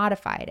and then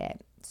modified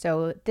it.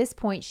 So at this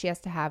point, she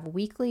has to have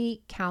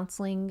weekly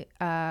counseling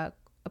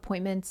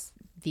appointments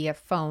via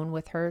phone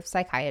with her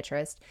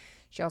psychiatrist.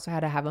 She also had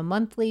to have a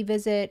monthly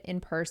visit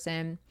in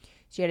person.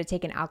 She had to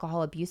take an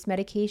alcohol abuse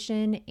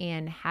medication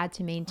and had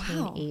to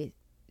maintain a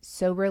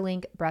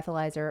SoberLink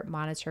breathalyzer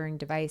monitoring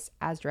device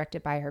as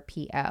directed by her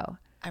PO.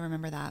 I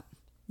remember that.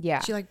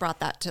 Yeah. She like brought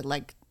that to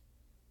like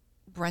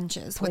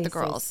brunches with the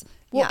girls.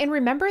 Well, and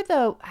remember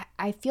though,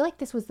 I feel like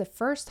this was the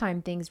first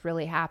time things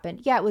really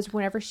happened. Yeah, it was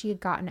whenever she had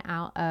gotten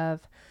out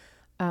of,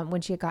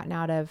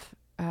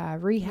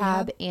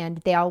 rehab, and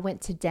they all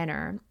went to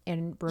dinner,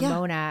 and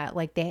Ramona,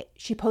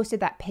 she posted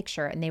that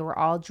picture and they were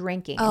all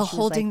drinking. Oh,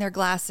 holding their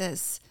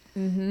glasses.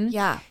 Mm-hmm.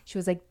 Yeah. She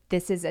was like,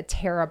 this is a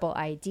terrible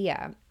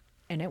idea.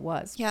 And it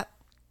was. Yep.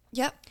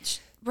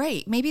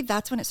 Right. Maybe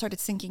that's when it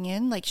started sinking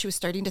in. Like she was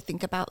starting to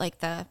think about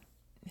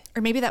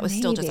or maybe that was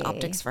still just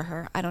optics for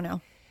her. I don't know.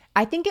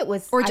 I think it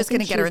was. Or just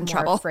going to get her in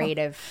trouble. Afraid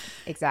of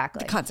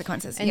the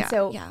consequences. And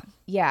so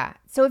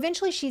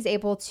eventually she's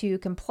able to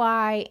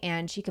comply,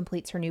 and she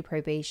completes her new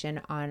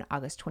probation on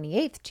August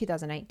 28th,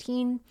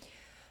 2019.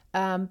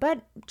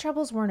 But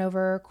troubles weren't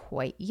over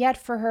quite yet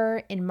for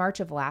her. In March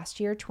of last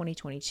year,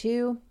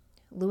 2022,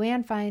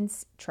 Luann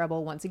finds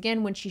trouble once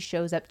again when she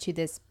shows up to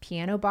this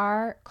piano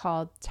bar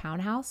called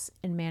Townhouse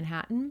in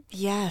Manhattan.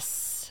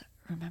 Yes,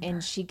 remember.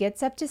 And she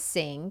gets up to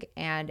sing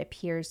and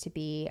appears to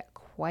be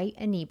quite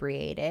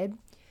inebriated.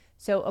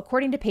 So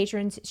according to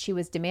patrons, she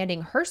was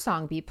demanding her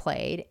song be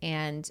played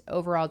and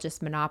overall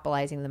just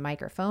monopolizing the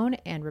microphone.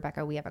 And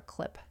Rebecca, we have a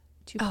clip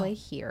to play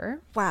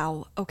here.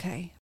 Wow.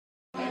 Okay.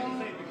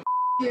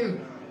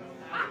 You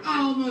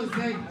almost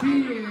like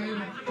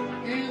being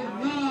in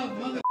love,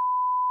 mother.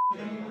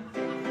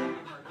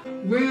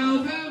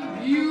 Well,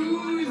 the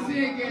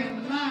music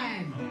and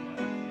life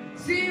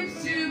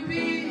seems to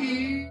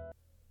be.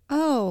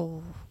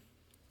 Oh,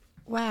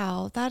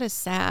 wow, that is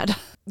sad.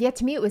 Yeah,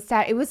 to me it was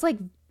sad. It was like,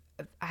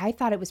 I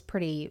thought it was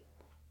pretty.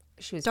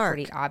 She was dark.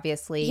 Pretty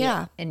obviously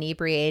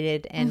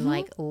inebriated and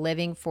like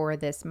living for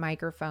this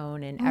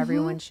microphone, and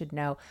everyone should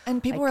know.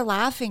 And people were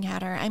laughing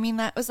at her. I mean,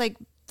 that was like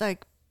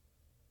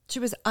she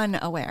was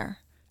unaware.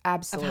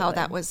 Absolutely. Of how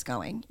that was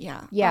going.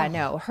 Yeah. Yeah,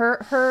 no.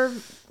 Her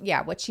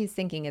what she's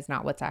thinking is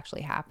not what's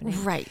actually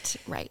happening. Right.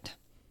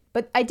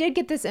 But I did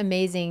get this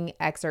amazing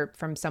excerpt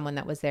from someone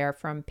that was there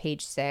from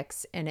Page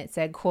 6, and it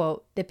said,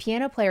 quote, the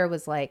piano player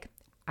was like,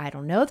 I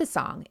don't know the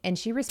song. And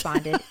she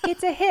responded,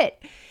 it's a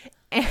hit.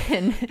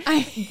 And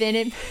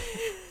then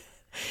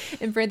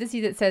in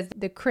parentheses, it says,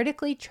 the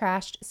critically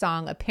trashed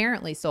song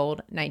apparently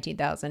sold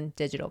 19,000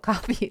 digital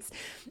copies.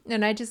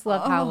 And I just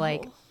love how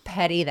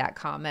petty that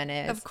comment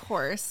is. Of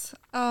course.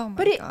 Oh my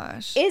But it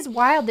gosh. is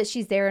wild that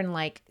she's there and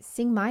like,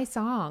 sing my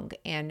song.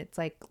 And it's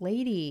like,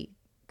 lady,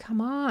 come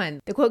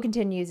on. The quote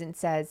continues and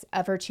says,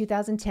 of her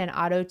 2010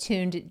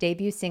 auto-tuned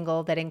debut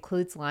single that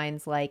includes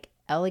lines like,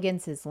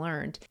 elegance is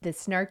learned, the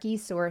snarky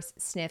source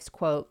sniffs,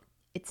 quote,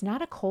 it's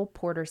not a Cole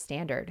Porter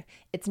standard.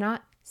 It's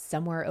not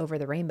somewhere over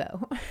the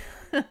rainbow.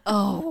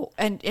 Oh,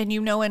 and in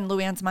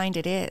Luann's mind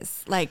it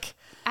is. Like,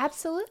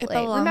 Absolutely. it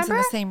belongs in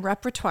the same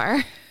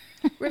repertoire.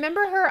 Remember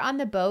her on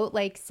the boat,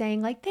 like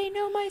saying, like, they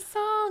know my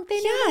song,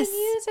 they know my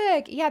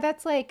music. Yeah,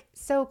 that's like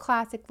so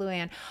classic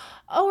Luann.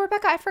 Oh,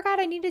 Rebecca, I forgot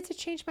I needed to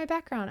change my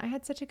background. I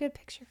had such a good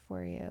picture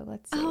for you.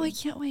 Let's see. Oh, I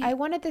can't wait. I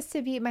wanted this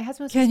to be, my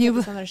husband was supposed to put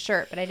this on a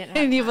shirt, but I didn't have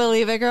Can you time.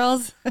 believe it,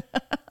 girls?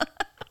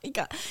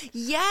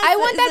 Yes, I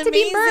want that to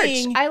be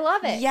amazing. merch. I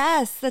love it.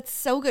 Yes, that's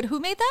so good. Who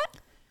made that?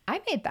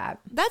 I made that.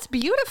 That's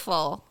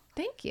beautiful.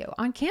 Thank you.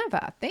 On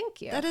Canva.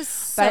 Thank you. That is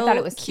so But I thought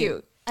it was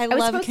cute. I was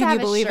love supposed to Can You have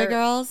a Believe It, shirt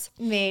girls?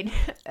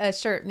 a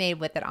shirt made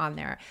with it on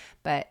there,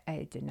 but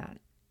I did not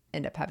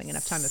end up having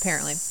enough time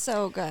apparently.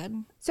 So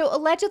good. So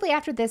allegedly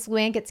after this,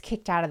 Luann gets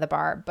kicked out of the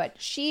bar,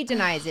 but she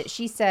denies it.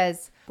 She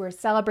says, we're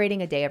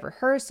celebrating a day of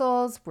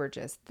rehearsals. We're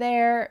just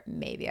there.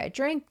 Maybe I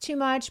drank too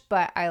much,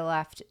 but I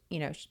left,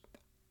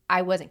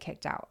 I wasn't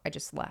kicked out. I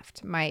just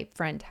left. My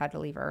friend had to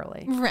leave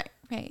early.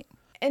 Right.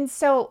 And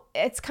so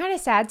it's kind of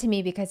sad to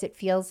me because it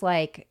feels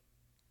like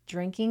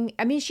drinking.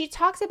 I mean, she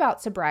talks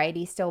about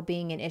sobriety still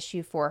being an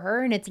issue for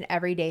her and it's an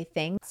everyday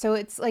thing. So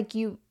it's like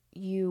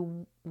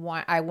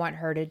I want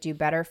her to do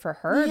better for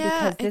her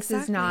because this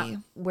is not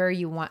where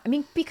you want. I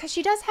mean, because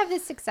she does have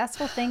this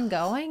successful thing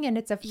going and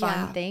it's a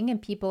fun thing and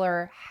people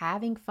are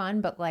having fun,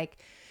 but like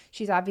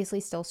she's obviously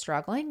still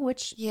struggling,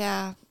 which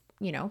people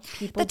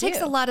that takes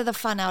do. a lot of the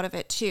fun out of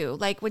it too.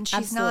 Like when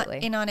she's Absolutely.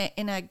 not in on it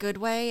in a good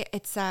way,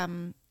 it's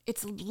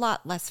a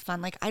lot less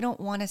fun. Like I don't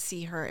want to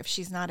see her if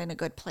she's not in a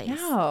good place.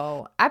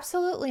 No,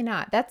 absolutely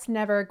not. That's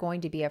never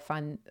going to be a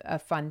fun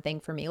thing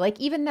for me. Like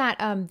even that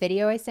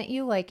video I sent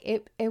you, like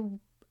it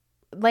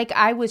like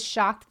I was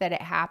shocked that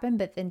it happened,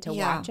 but then to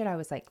watch it, I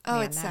was like,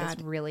 man, it's that sad.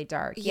 is really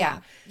dark. Yeah.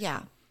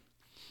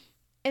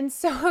 And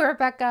so,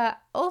 Rebecca,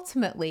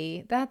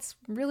 ultimately, that's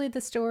really the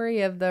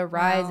story of the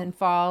rise and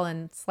fall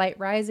and slight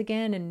rise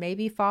again and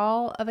maybe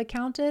fall of a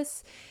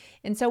countess.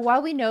 And so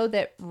while we know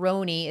that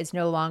Roni is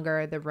no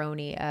longer the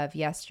Roni of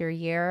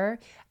yesteryear,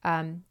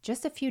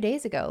 just a few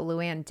days ago,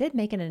 Luann did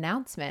make an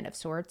announcement of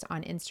sorts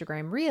on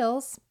Instagram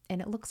Reels,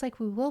 and it looks like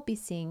we will be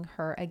seeing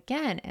her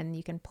again. And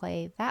you can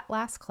play that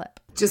last clip.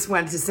 Just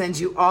wanted to send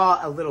you all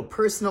a little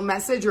personal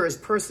message, or as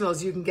personal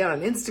as you can get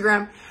on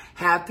Instagram.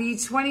 Happy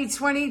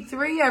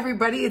 2023,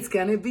 everybody. It's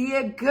going to be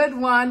a good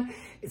one.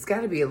 It's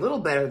got to be a little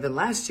better than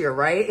last year,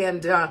 right?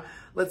 And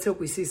let's hope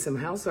we see some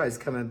housewives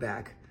coming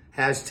back.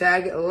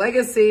 Hashtag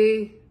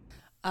legacy.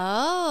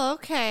 Oh,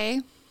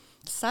 okay.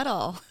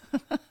 Subtle.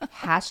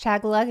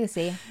 Hashtag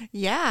legacy.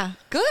 Yeah.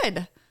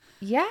 Good.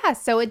 Yeah,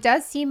 so it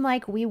does seem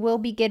like we will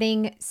be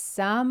getting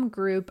some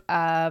group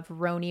of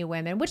Roni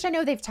women, which I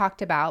know they've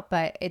talked about,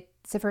 but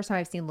it's the first time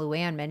I've seen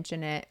Luann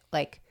mention it,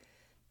 like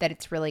that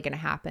it's really going to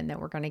happen, that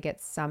we're going to get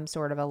some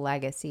sort of a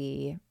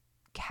legacy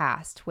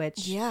cast,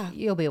 which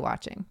you'll be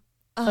watching.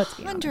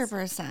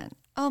 100%.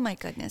 Oh my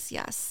goodness,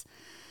 yes.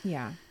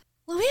 Yeah.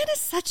 Luann is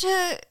such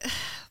a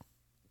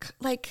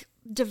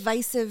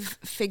divisive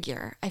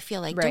figure, I feel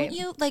like. Right. Don't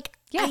you? Like,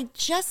 I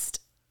just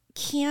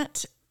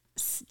can't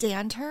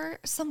stand her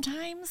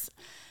sometimes,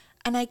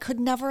 and I could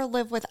never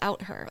live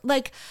without her.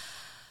 Like,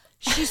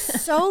 she's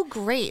so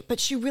great, but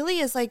she really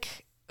is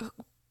like,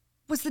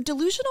 was the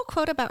delusional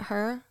quote about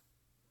her?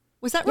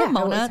 Was that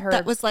Ramona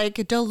that was like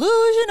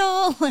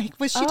delusional? Like,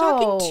 was she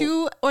talking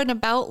to or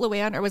about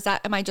Luann, or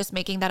am I just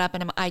making that up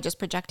and am I just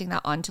projecting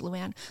that onto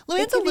Luann?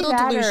 Luann's a little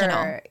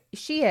delusional.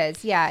 She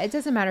is. Yeah. It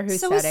doesn't matter who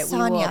So said is it.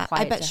 Sonia. We will apply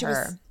I bet it to she her.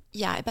 was.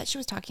 Yeah, I bet she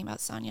was talking about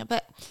Sonia.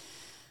 But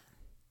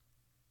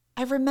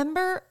I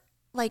remember,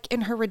 like,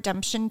 in her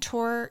redemption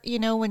tour,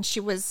 when she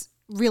was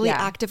really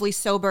actively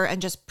sober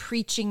and just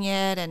preaching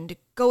it and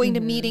going to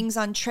meetings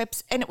on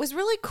trips. And it was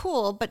really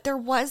cool. But there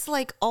was,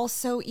 like,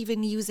 also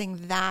even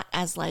using that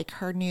as, like,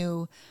 her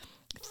new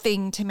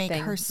thing to make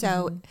her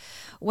so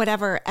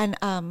whatever.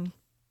 And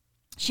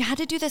she had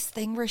to do this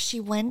thing where she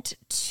went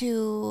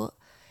to,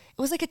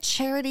 it was like a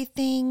charity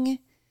thing.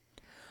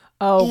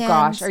 Oh,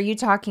 gosh. Are you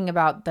talking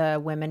about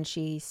the women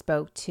she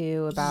spoke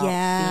to about?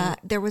 Yeah.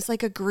 There was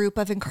like a group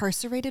of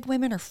incarcerated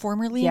women or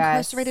formerly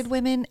incarcerated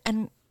women,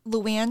 and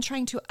Luann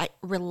trying to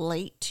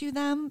relate to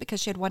them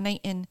because she had one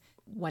night in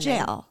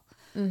jail.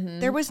 Mm-hmm.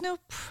 There was no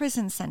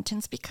prison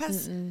sentence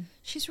because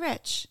she's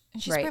rich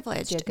and she's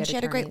privileged and she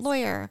had a great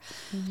lawyer.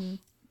 Mm-hmm.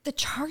 The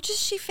charges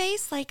she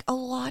faced, like a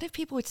lot of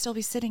people would still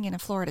be sitting in a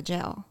Florida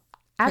jail.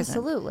 Prison,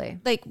 absolutely.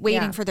 like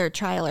waiting for their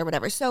trial or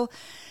whatever. So,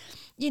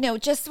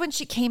 just when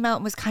she came out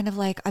and was kind of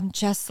like, I'm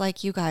just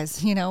like you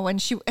guys, when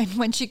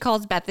she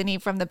calls Bethany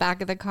from the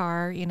back of the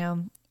car,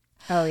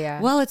 Oh, yeah.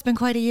 Well, it's been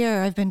quite a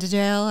year. I've been to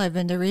jail. I've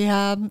been to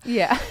rehab.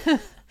 Yeah.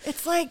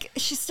 It's like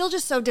she's still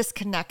just so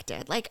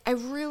disconnected. Like, I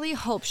really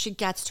hope she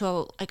gets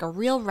to a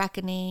real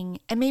reckoning,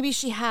 and maybe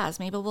she has.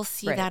 Maybe we'll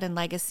see that in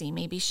Legacy.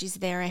 Maybe she's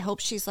there. I hope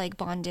she's like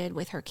bonded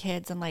with her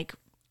kids and like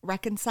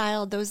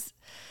reconciled those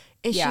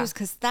issues,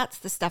 because that's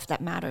the stuff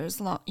that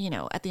matters. You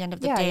know, at the end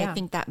of the day, I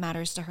think that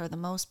matters to her the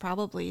most,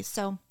 probably.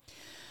 So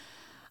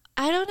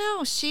I don't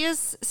know. She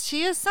is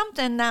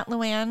something, Nat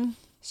Luann.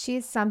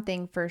 She's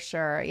something for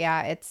sure.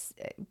 Yeah,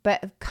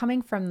 but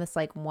coming from this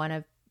like one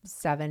of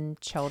 7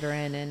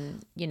 children,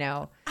 and you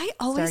know, I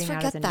always starting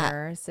forget out as a that.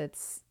 nurse,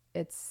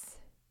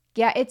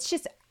 it's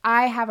just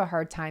I have a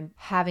hard time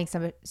having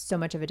so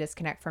much of a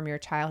disconnect from your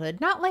childhood.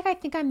 Not like I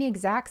think I'm the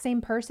exact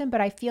same person, but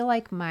I feel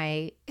like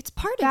it's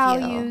part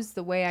values, of you.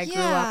 the way I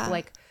grew up,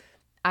 like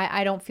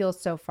I don't feel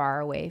so far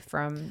away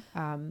from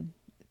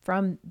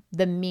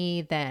the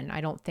me then.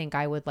 I don't think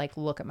I would like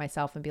look at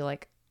myself and be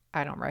like,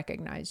 I don't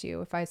recognize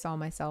you if I saw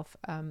myself.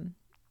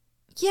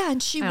 Yeah,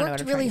 and she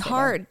worked really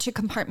hard to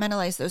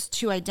compartmentalize those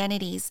 2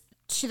 identities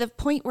to the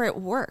point where it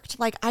worked.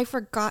 Like, I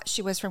forgot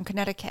she was from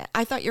Connecticut.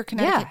 I thought your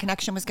Connecticut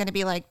connection was going to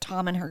be like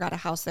Tom and her got a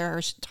house there,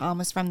 or Tom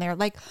was from there.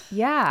 Like,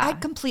 I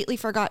completely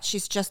forgot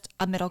she's just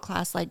a middle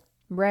class, like,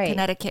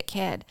 Connecticut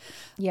kid.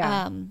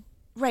 Yeah.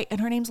 Right.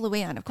 And her name's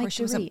Luann. Of course,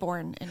 she wasn't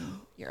born in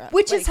Europe.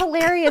 Which is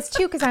hilarious,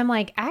 too, because I'm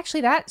like,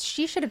 actually,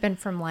 she should have been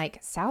from, like,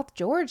 South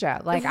Georgia.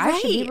 Like, I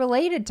should be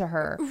related to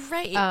her.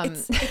 Right.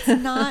 It's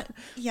not,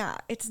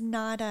 it's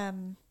not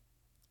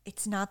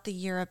the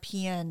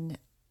European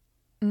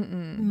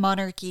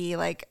monarchy,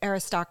 like,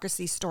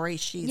 aristocracy story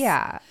she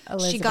got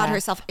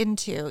herself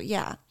into.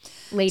 Yeah.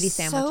 Lady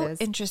sandwiches.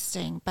 So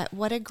interesting. But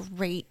what a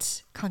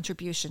great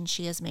contribution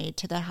she has made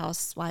to the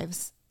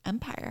Housewives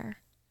empire.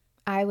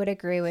 I would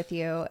agree with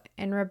you.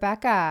 And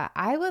Rebecca,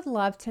 I would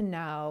love to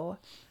know,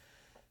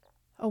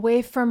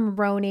 away from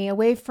Roni,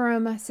 away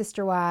from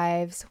Sister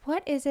Wives,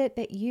 what is it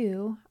that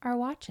you are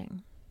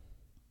watching?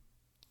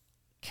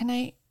 Can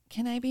I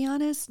be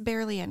honest?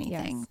 Barely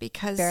anything,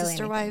 because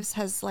Sister Wives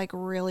has like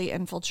really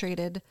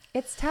infiltrated.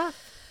 It's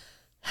tough.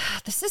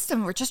 The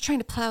system. We're just trying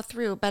to plow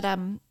through. But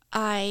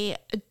I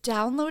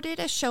downloaded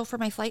a show for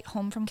my flight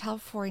home from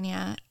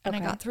California, and I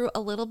got through a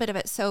little bit of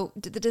it. So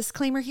the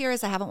disclaimer here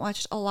is I haven't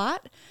watched a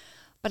lot,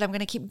 but I'm going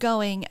to keep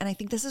going. And I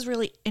think this is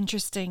really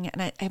interesting.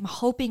 And I'm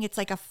hoping it's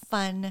like a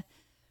fun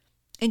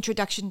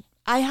introduction.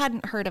 I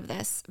hadn't heard of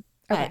this.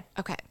 But,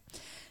 okay.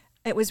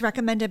 It was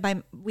recommended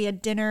we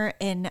had dinner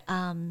in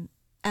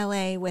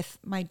LA with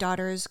my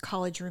daughter's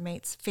college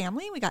roommate's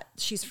family.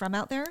 She's from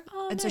out there.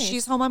 And nice. So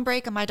she's home on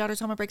break and my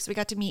daughter's home on break. So we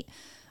got to meet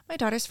my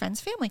daughter's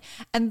friend's family,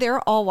 and they're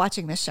all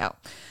watching this show.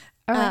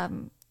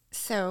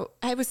 So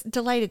I was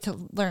delighted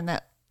to learn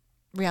that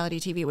reality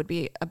TV would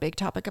be a big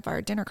topic of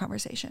our dinner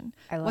conversation.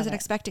 I wasn't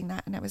expecting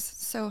that, and I was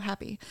so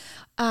happy.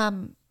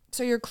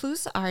 So your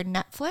clues are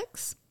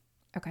Netflix,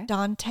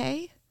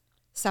 Dante,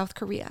 South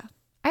Korea.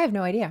 I have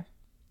no idea.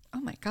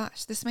 Oh my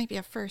gosh, this might be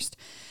a first.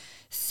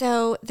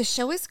 So the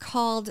show is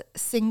called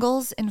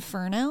Singles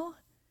Inferno.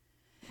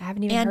 I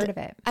haven't even heard of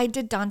it. I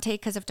did Dante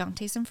because of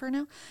Dante's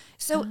Inferno.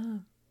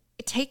 So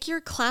take your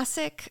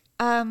classic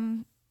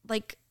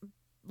like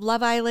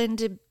Love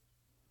Island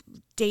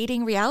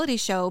dating reality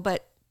show,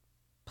 but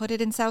put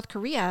it in South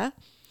Korea.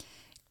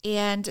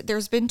 And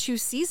there's been 2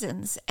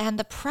 seasons. And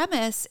the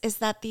premise is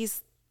that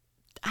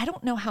I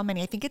don't know how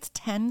many, I think it's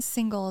 10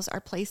 singles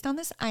are placed on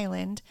this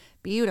island.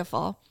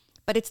 Beautiful.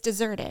 But it's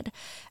deserted.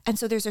 And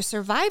so there's a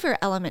survivor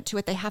element to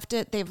it. They have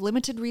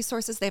limited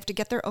resources. They have to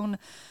get their own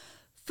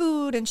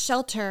food and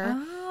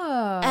shelter.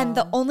 And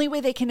the only way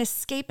they can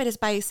escape it is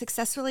by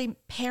successfully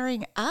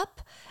pairing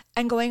up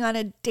and going on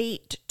a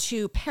date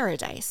to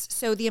paradise.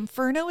 So the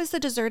Inferno is the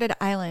deserted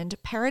island.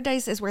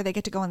 Paradise is where they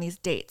get to go on these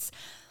dates.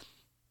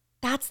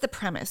 That's the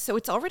premise. So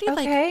it's already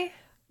like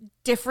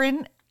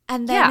different.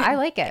 And then I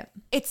like it.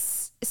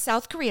 It's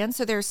South Korean.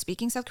 So they're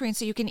speaking South Korean.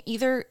 So you can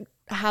either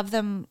have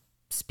them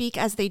speak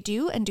as they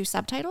do and do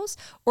subtitles,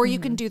 or you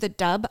can do the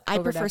dub. I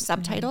prefer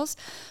subtitles.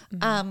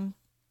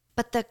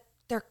 But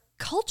their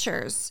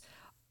cultures,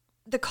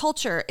 the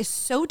culture is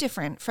so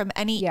different from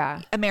any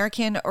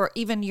American or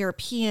even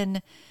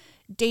European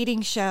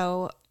dating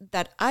show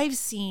that I've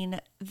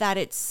seen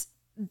that's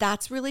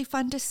really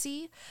fun to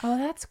see. Oh,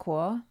 that's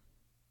cool.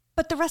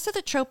 But the rest of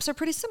the tropes are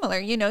pretty similar.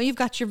 You know, you've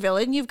got your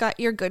villain, you've got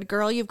your good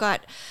girl, you've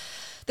got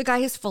the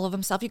guy who's full of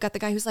himself, you've got the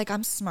guy who's like,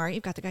 I'm smart,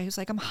 you've got the guy who's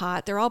like, I'm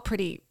hot. They're all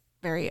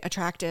very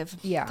attractive.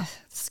 Yeah.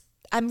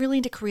 I'm really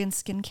into Korean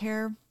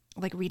skincare,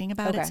 like reading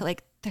about it. So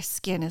like their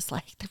skin is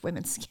like the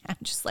women's skin.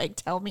 Just like,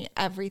 tell me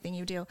everything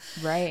you do.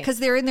 Right. Because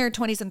they're in their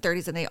 20s and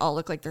 30s and they all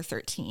look like they're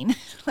 13.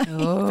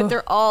 But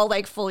they're all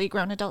like fully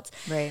grown adults.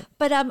 Right.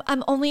 But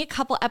I'm only a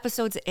couple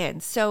episodes in.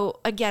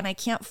 So again, I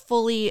can't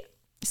fully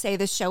say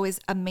this show is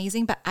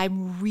amazing, but I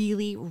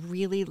really,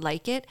 really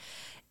like it.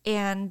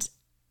 And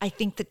I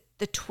think that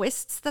the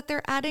twists that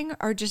they're adding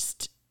are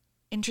just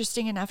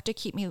interesting enough to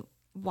keep me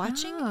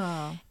watching.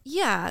 Oh.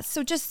 Yeah,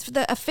 so just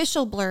the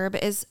official blurb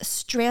is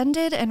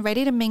stranded and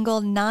ready to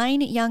mingle,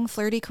 9 young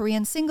flirty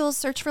Korean singles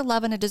search for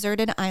love on a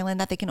deserted island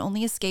that they can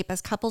only escape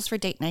as couples for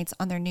date nights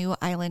on their new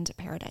island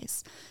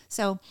paradise.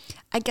 So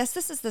I guess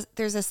this is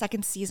there's a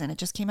second season. It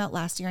just came out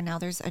last year. Now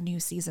there's a new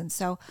season.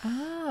 So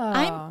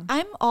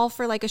I'm all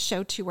for like a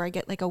show too where I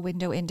get like a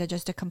window into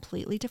just a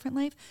completely different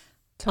life.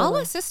 All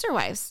the Sister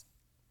Wives.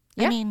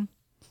 Yeah. I mean,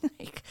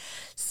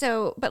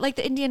 but like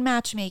the Indian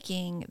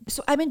matchmaking.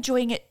 So I'm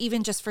enjoying it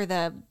even just for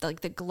the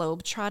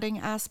globe trotting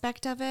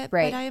aspect of it.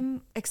 Right. But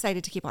I'm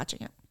excited to keep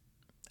watching it.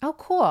 Oh,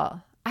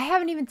 cool. I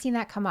haven't even seen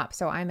that come up,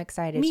 so I'm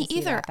excited Me to see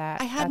either.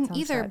 that. I hadn't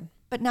either. Good.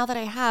 But now that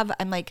I have,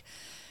 I'm like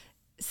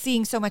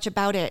seeing so much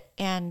about it,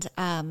 and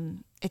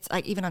it's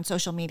like even on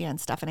social media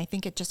and stuff. And I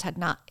think it just had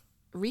not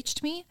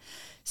reached me.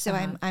 So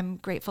I'm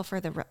grateful for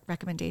the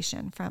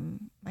recommendation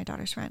from my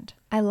daughter's friend.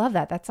 I love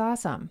that. That's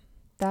awesome.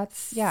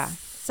 That's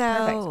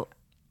So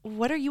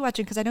what are you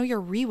watching? Because I know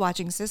you're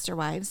rewatching Sister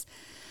Wives.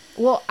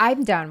 Well,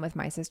 I'm done with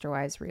my Sister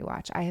Wives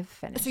rewatch. I have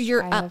finished. So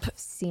you're I've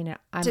seen it.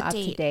 I'm up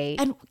to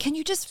date. And can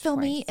you just fill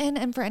me in?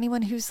 And for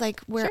anyone who's like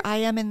where I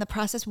am in the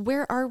process,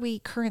 where are we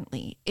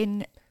currently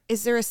in?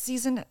 Is there a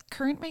season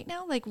current right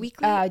now, like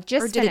weekly?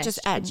 Just or did finished. it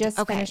just end?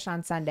 Just finished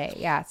on Sunday.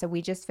 Yeah. So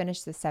we just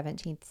finished the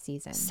 17th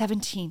season.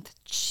 17th.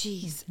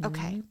 Jeez.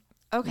 Okay.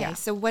 Okay. Yeah.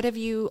 So what have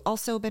you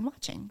also been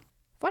watching?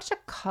 Watched a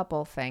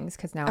couple things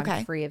because now Okay.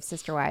 I'm free of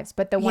Sister Wives.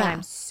 But the one Yeah.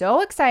 I'm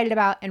so excited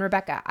about, and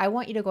Rebecca, I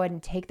want you to go ahead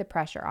and take the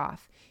pressure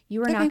off.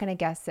 You are not going to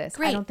guess this.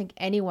 Great. I don't think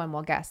anyone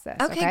will guess this.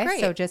 Okay,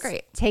 great, So just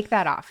great. take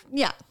that off.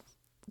 Yeah.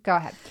 Go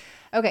ahead.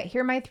 Okay,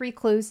 here are my 3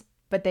 clues,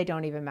 but they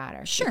don't even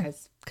matter. Sure.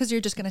 Because Because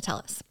you're just going to tell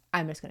us.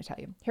 I'm just going to tell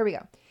you. Here we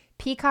go.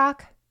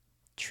 Peacock,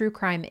 true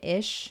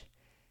crime-ish,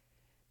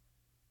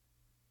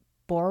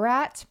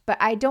 Borat, but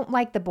I don't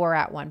like the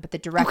Borat one, but the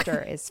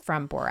director is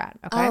from Borat.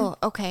 Okay. Oh,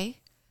 okay.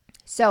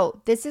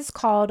 So this is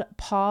called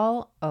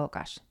Paul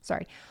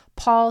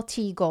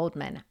T.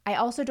 Goldman. I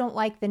also don't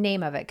like the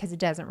name of it because it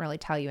doesn't really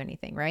tell you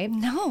anything, right?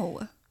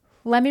 No.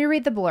 Let me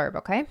read the blurb,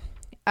 okay?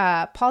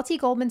 Paul T.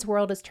 Goldman's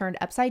world is turned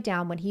upside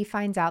down when he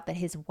finds out that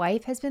his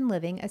wife has been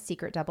living a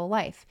secret double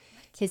life.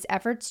 His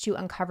efforts to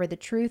uncover the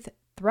truth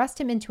thrust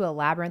him into a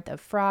labyrinth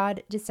of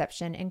fraud,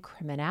 deception, and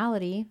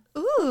criminality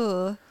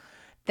Ooh.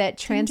 that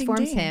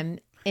transforms ding. him,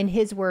 in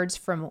his words,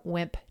 from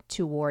wimp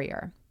to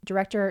warrior.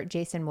 Director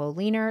Jason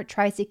Woliner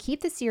tries to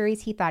keep the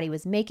series he thought he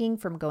was making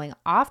from going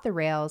off the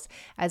rails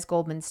as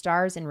Goldman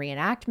stars in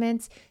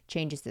reenactments,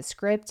 changes the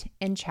script,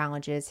 and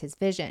challenges his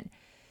vision.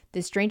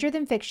 The Stranger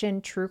Than Fiction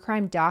true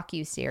crime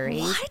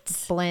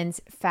docuseries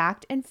blends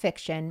fact and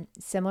fiction,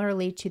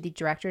 similarly to the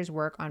director's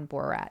work on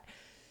Borat.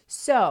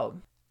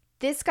 So,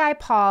 this guy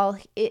Paul,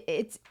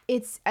 it's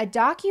a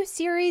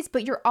docuseries,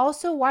 but you're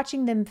also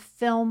watching them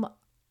film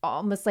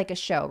almost like a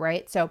show,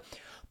 right? So,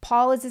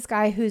 Paul is this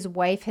guy whose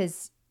wife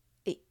has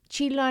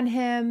cheated on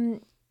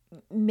him,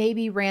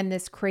 maybe ran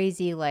this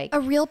crazy like A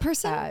real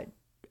person?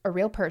 a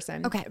real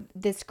person. Okay.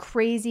 This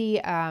crazy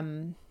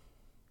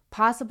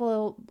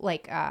possible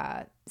like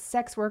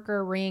sex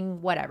worker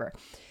ring, whatever.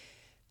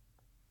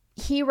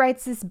 He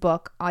writes this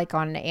book like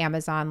on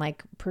Amazon,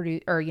 like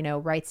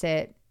writes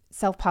it,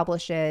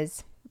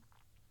 self-publishes.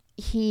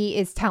 He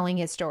is telling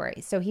his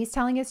story. So he's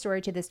telling his story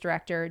to this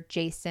director,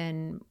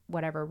 Jason,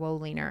 whatever,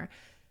 Woliner.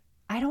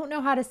 I don't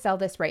know how to sell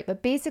this right,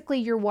 but basically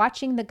you're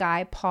watching the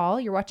guy, Paul,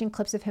 you're watching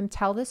clips of him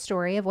tell the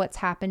story of what's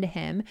happened to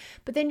him,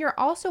 but then you're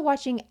also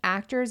watching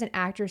actors and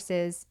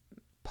actresses.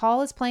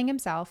 Paul is playing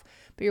himself,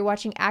 but you're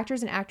watching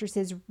actors and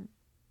actresses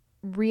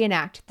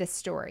reenact this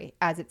story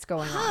as it's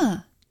going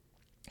on.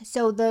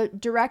 So the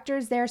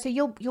director's there. So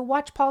you'll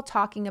watch Paul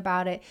talking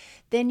about it.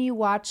 Then you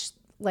watch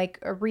like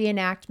a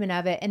reenactment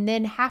of it. And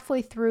then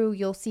halfway through,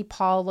 you'll see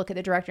Paul look at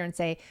the director and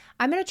say,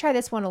 I'm going to try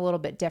this one a little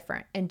bit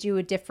different and do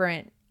a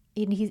different.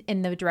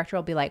 And the director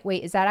will be like,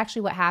 wait, is that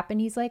actually what happened?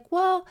 He's like,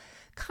 well,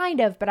 kind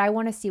of, but I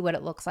want to see what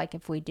it looks like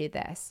if we do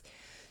this.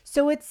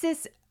 So it's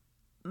this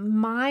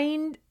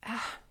mind,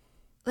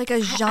 like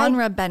a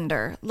genre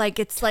bender. Like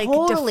it's like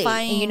totally.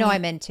 defying. And you know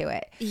I'm into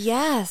it.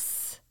 Yes.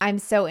 I'm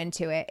so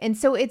into it. And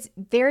so it's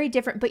very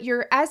different, but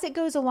as it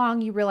goes along,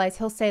 you realize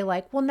he'll say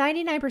like, well,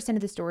 99% of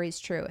the story is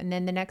true. And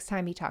then the next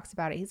time he talks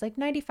about it, he's like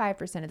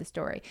 95% of the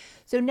story.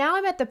 So now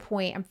I'm at the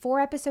point, I'm 4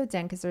 episodes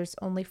in because there's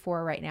only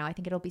 4 right now. I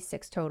think it'll be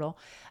 6 total.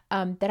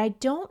 That I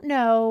don't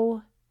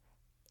know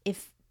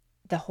if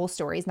the whole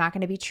story is not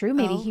going to be true.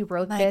 Maybe he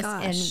wrote this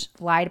and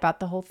lied about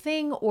the whole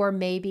thing, or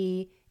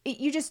maybe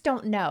you just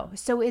don't know.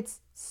 So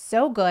it's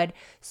so good,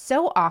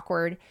 so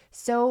awkward.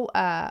 So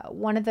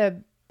one of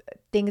the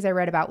things I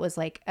read about was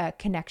like a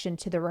connection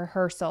to the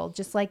rehearsal,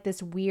 just like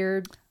this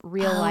weird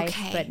real life,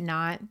 but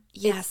not.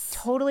 Yes.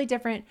 It's totally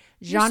different.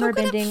 Genre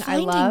bending. I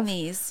love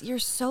these. You're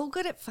so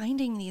good at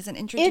finding these and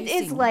introducing. It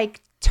is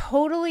like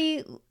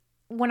totally.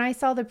 When I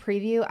saw the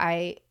preview,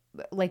 I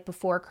like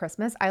before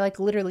Christmas, I like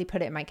literally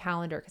put it in my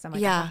calendar because I'm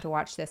like, I have to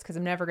watch this because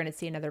I'm never going to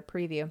see another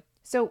preview.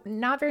 So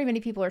not very many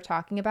people are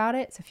talking about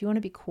it. So if you want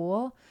to be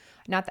cool,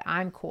 not that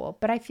I'm cool,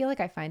 but I feel like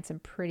I find some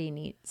pretty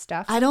neat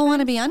stuff. I don't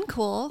want to be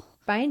uncool.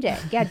 Find it.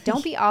 Yeah,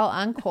 don't be all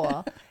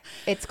uncool.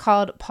 It's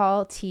called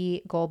Paul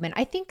T. Goldman.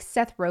 I think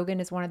Seth Rogen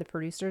is one of the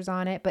producers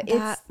on it, but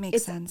That makes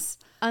it's sense.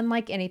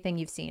 unlike anything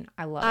you've seen.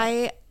 I love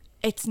it.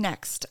 It's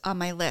next on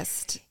my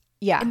list.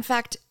 Yeah. In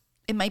fact,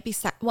 it might be,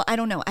 well, I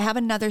don't know. I have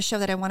another show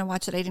that I want to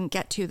watch that I didn't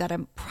get to that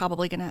I'm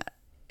probably going to,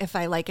 if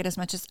I like it as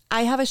much as,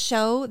 I have a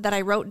show that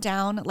I wrote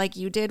down like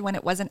you did when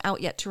it wasn't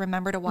out yet to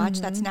remember to watch.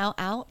 That's now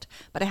out,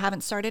 but I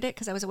haven't started it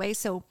because I was away.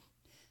 So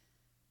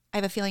I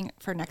have a feeling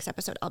for next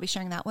episode, I'll be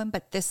sharing that one,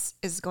 but this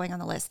is going on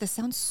the list. This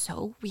sounds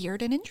so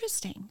weird and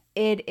interesting.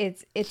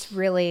 It's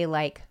really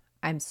like,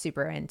 I'm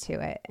super into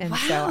it. And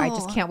so I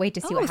just can't wait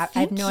to see what happens. I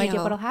have no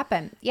idea what'll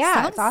happen. Yeah,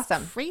 Sounds it's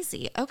awesome.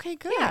 Crazy. Okay,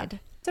 good. Yeah.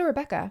 So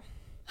Rebecca,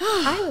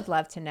 I would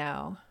love to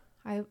know,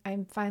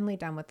 I'm finally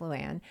done with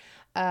Luann,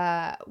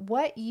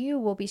 what you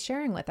will be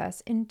sharing with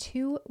us in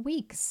 2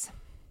 weeks.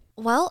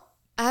 Well,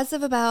 as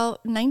of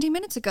about 90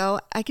 minutes ago,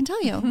 I can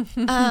tell you.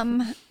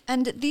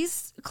 And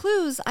these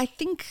clues, I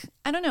think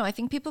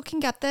people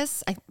can get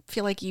this. I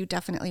feel like you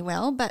definitely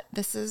will, but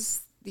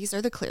these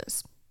are the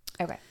clues.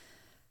 Okay.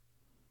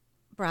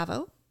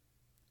 Bravo,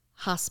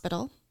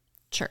 hospital,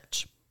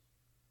 church.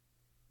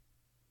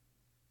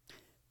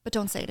 But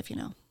don't say it if you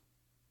know.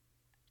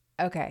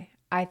 Okay.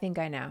 I think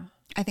I know.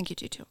 I think you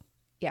do too.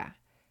 Yeah.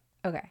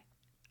 Okay.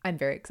 I'm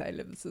very excited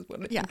if this is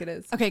what I think it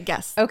is. Okay,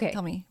 guess. Okay.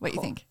 Tell me what you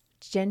think.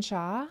 Jen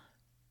Shah?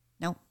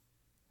 No.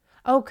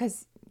 Oh,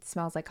 because it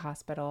smells like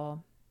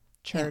hospital,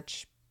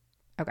 church.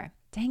 Yeah. Okay.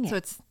 Dang it. So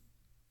it's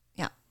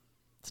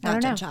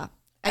not Jen Shah.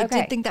 I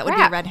Okay. did think that would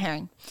be a red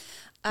herring.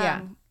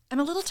 Yeah. I'm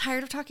a little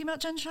tired of talking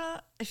about Jen Shah.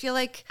 I feel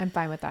like I'm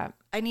fine with that.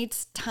 I need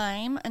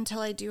time until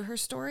I do her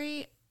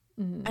story.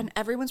 And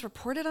everyone's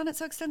reported on it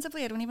so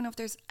extensively. I don't even know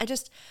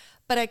if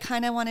but I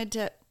kind of wanted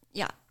to,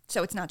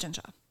 so it's not Jen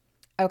Shah.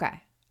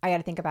 Okay. I got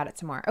to think about it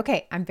some more.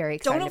 Okay. I'm very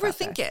excited. Don't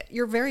overthink it.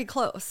 You're very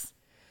close.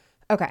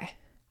 Okay.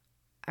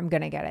 I'm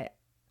going to get it.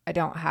 I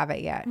don't have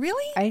it yet.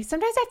 Really? I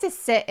sometimes have to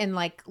sit and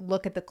like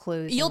look at the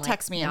clues. You'll and,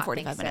 text me in not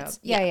 45 think minutes. So.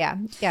 Yeah.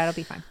 It'll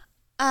be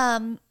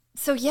fine.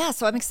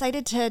 So I'm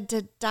excited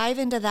to dive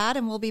into that,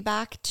 and we'll be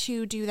back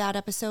to do that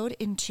episode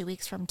in 2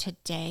 weeks from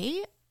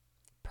today.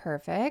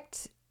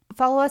 Perfect.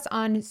 Follow us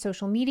on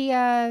social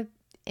media,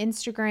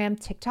 Instagram,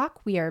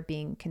 TikTok. We are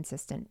being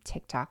consistent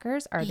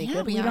TikTokers. Are they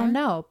good? We don't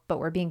know, but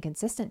we're being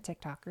consistent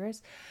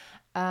TikTokers.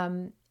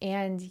 And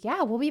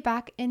we'll be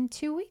back in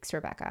 2 weeks,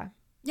 Rebecca.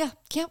 Yeah,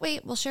 can't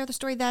wait. We'll share the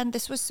story then.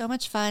 This was so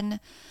much fun.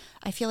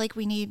 I feel like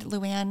we need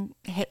Luann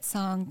hit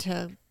song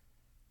to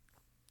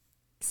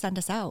send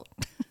us out.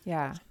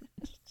 Yeah.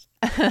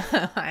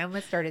 I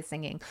almost started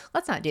singing.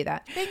 Let's not do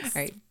that. Thanks.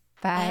 All right.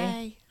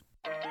 Bye.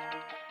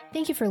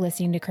 Thank you for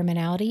listening to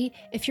Criminality.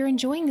 If you're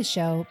enjoying the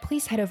show,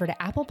 please head over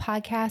to Apple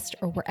Podcast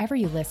or wherever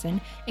you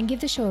listen and give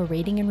the show a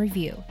rating and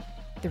review.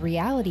 The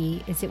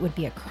reality is it would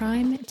be a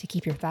crime to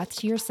keep your thoughts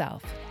to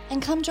yourself.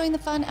 And come join the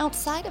fun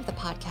outside of the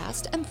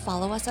podcast and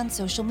follow us on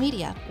social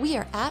media. We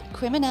are at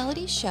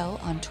Criminality Show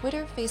on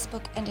Twitter,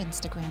 Facebook, and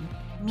Instagram.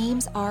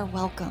 Memes are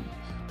welcome.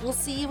 We'll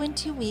see you in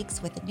 2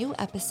 weeks with a new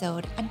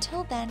episode.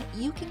 Until then,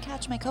 you can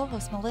catch my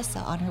co-host Melissa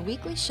on her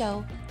weekly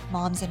show,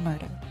 Moms and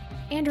Murder.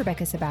 And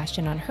Rebecca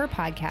Sebastian on her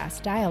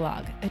podcast,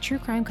 Dialogue, a true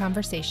crime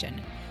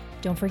conversation.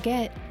 Don't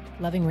forget,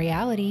 loving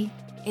reality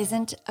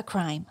isn't a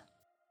crime.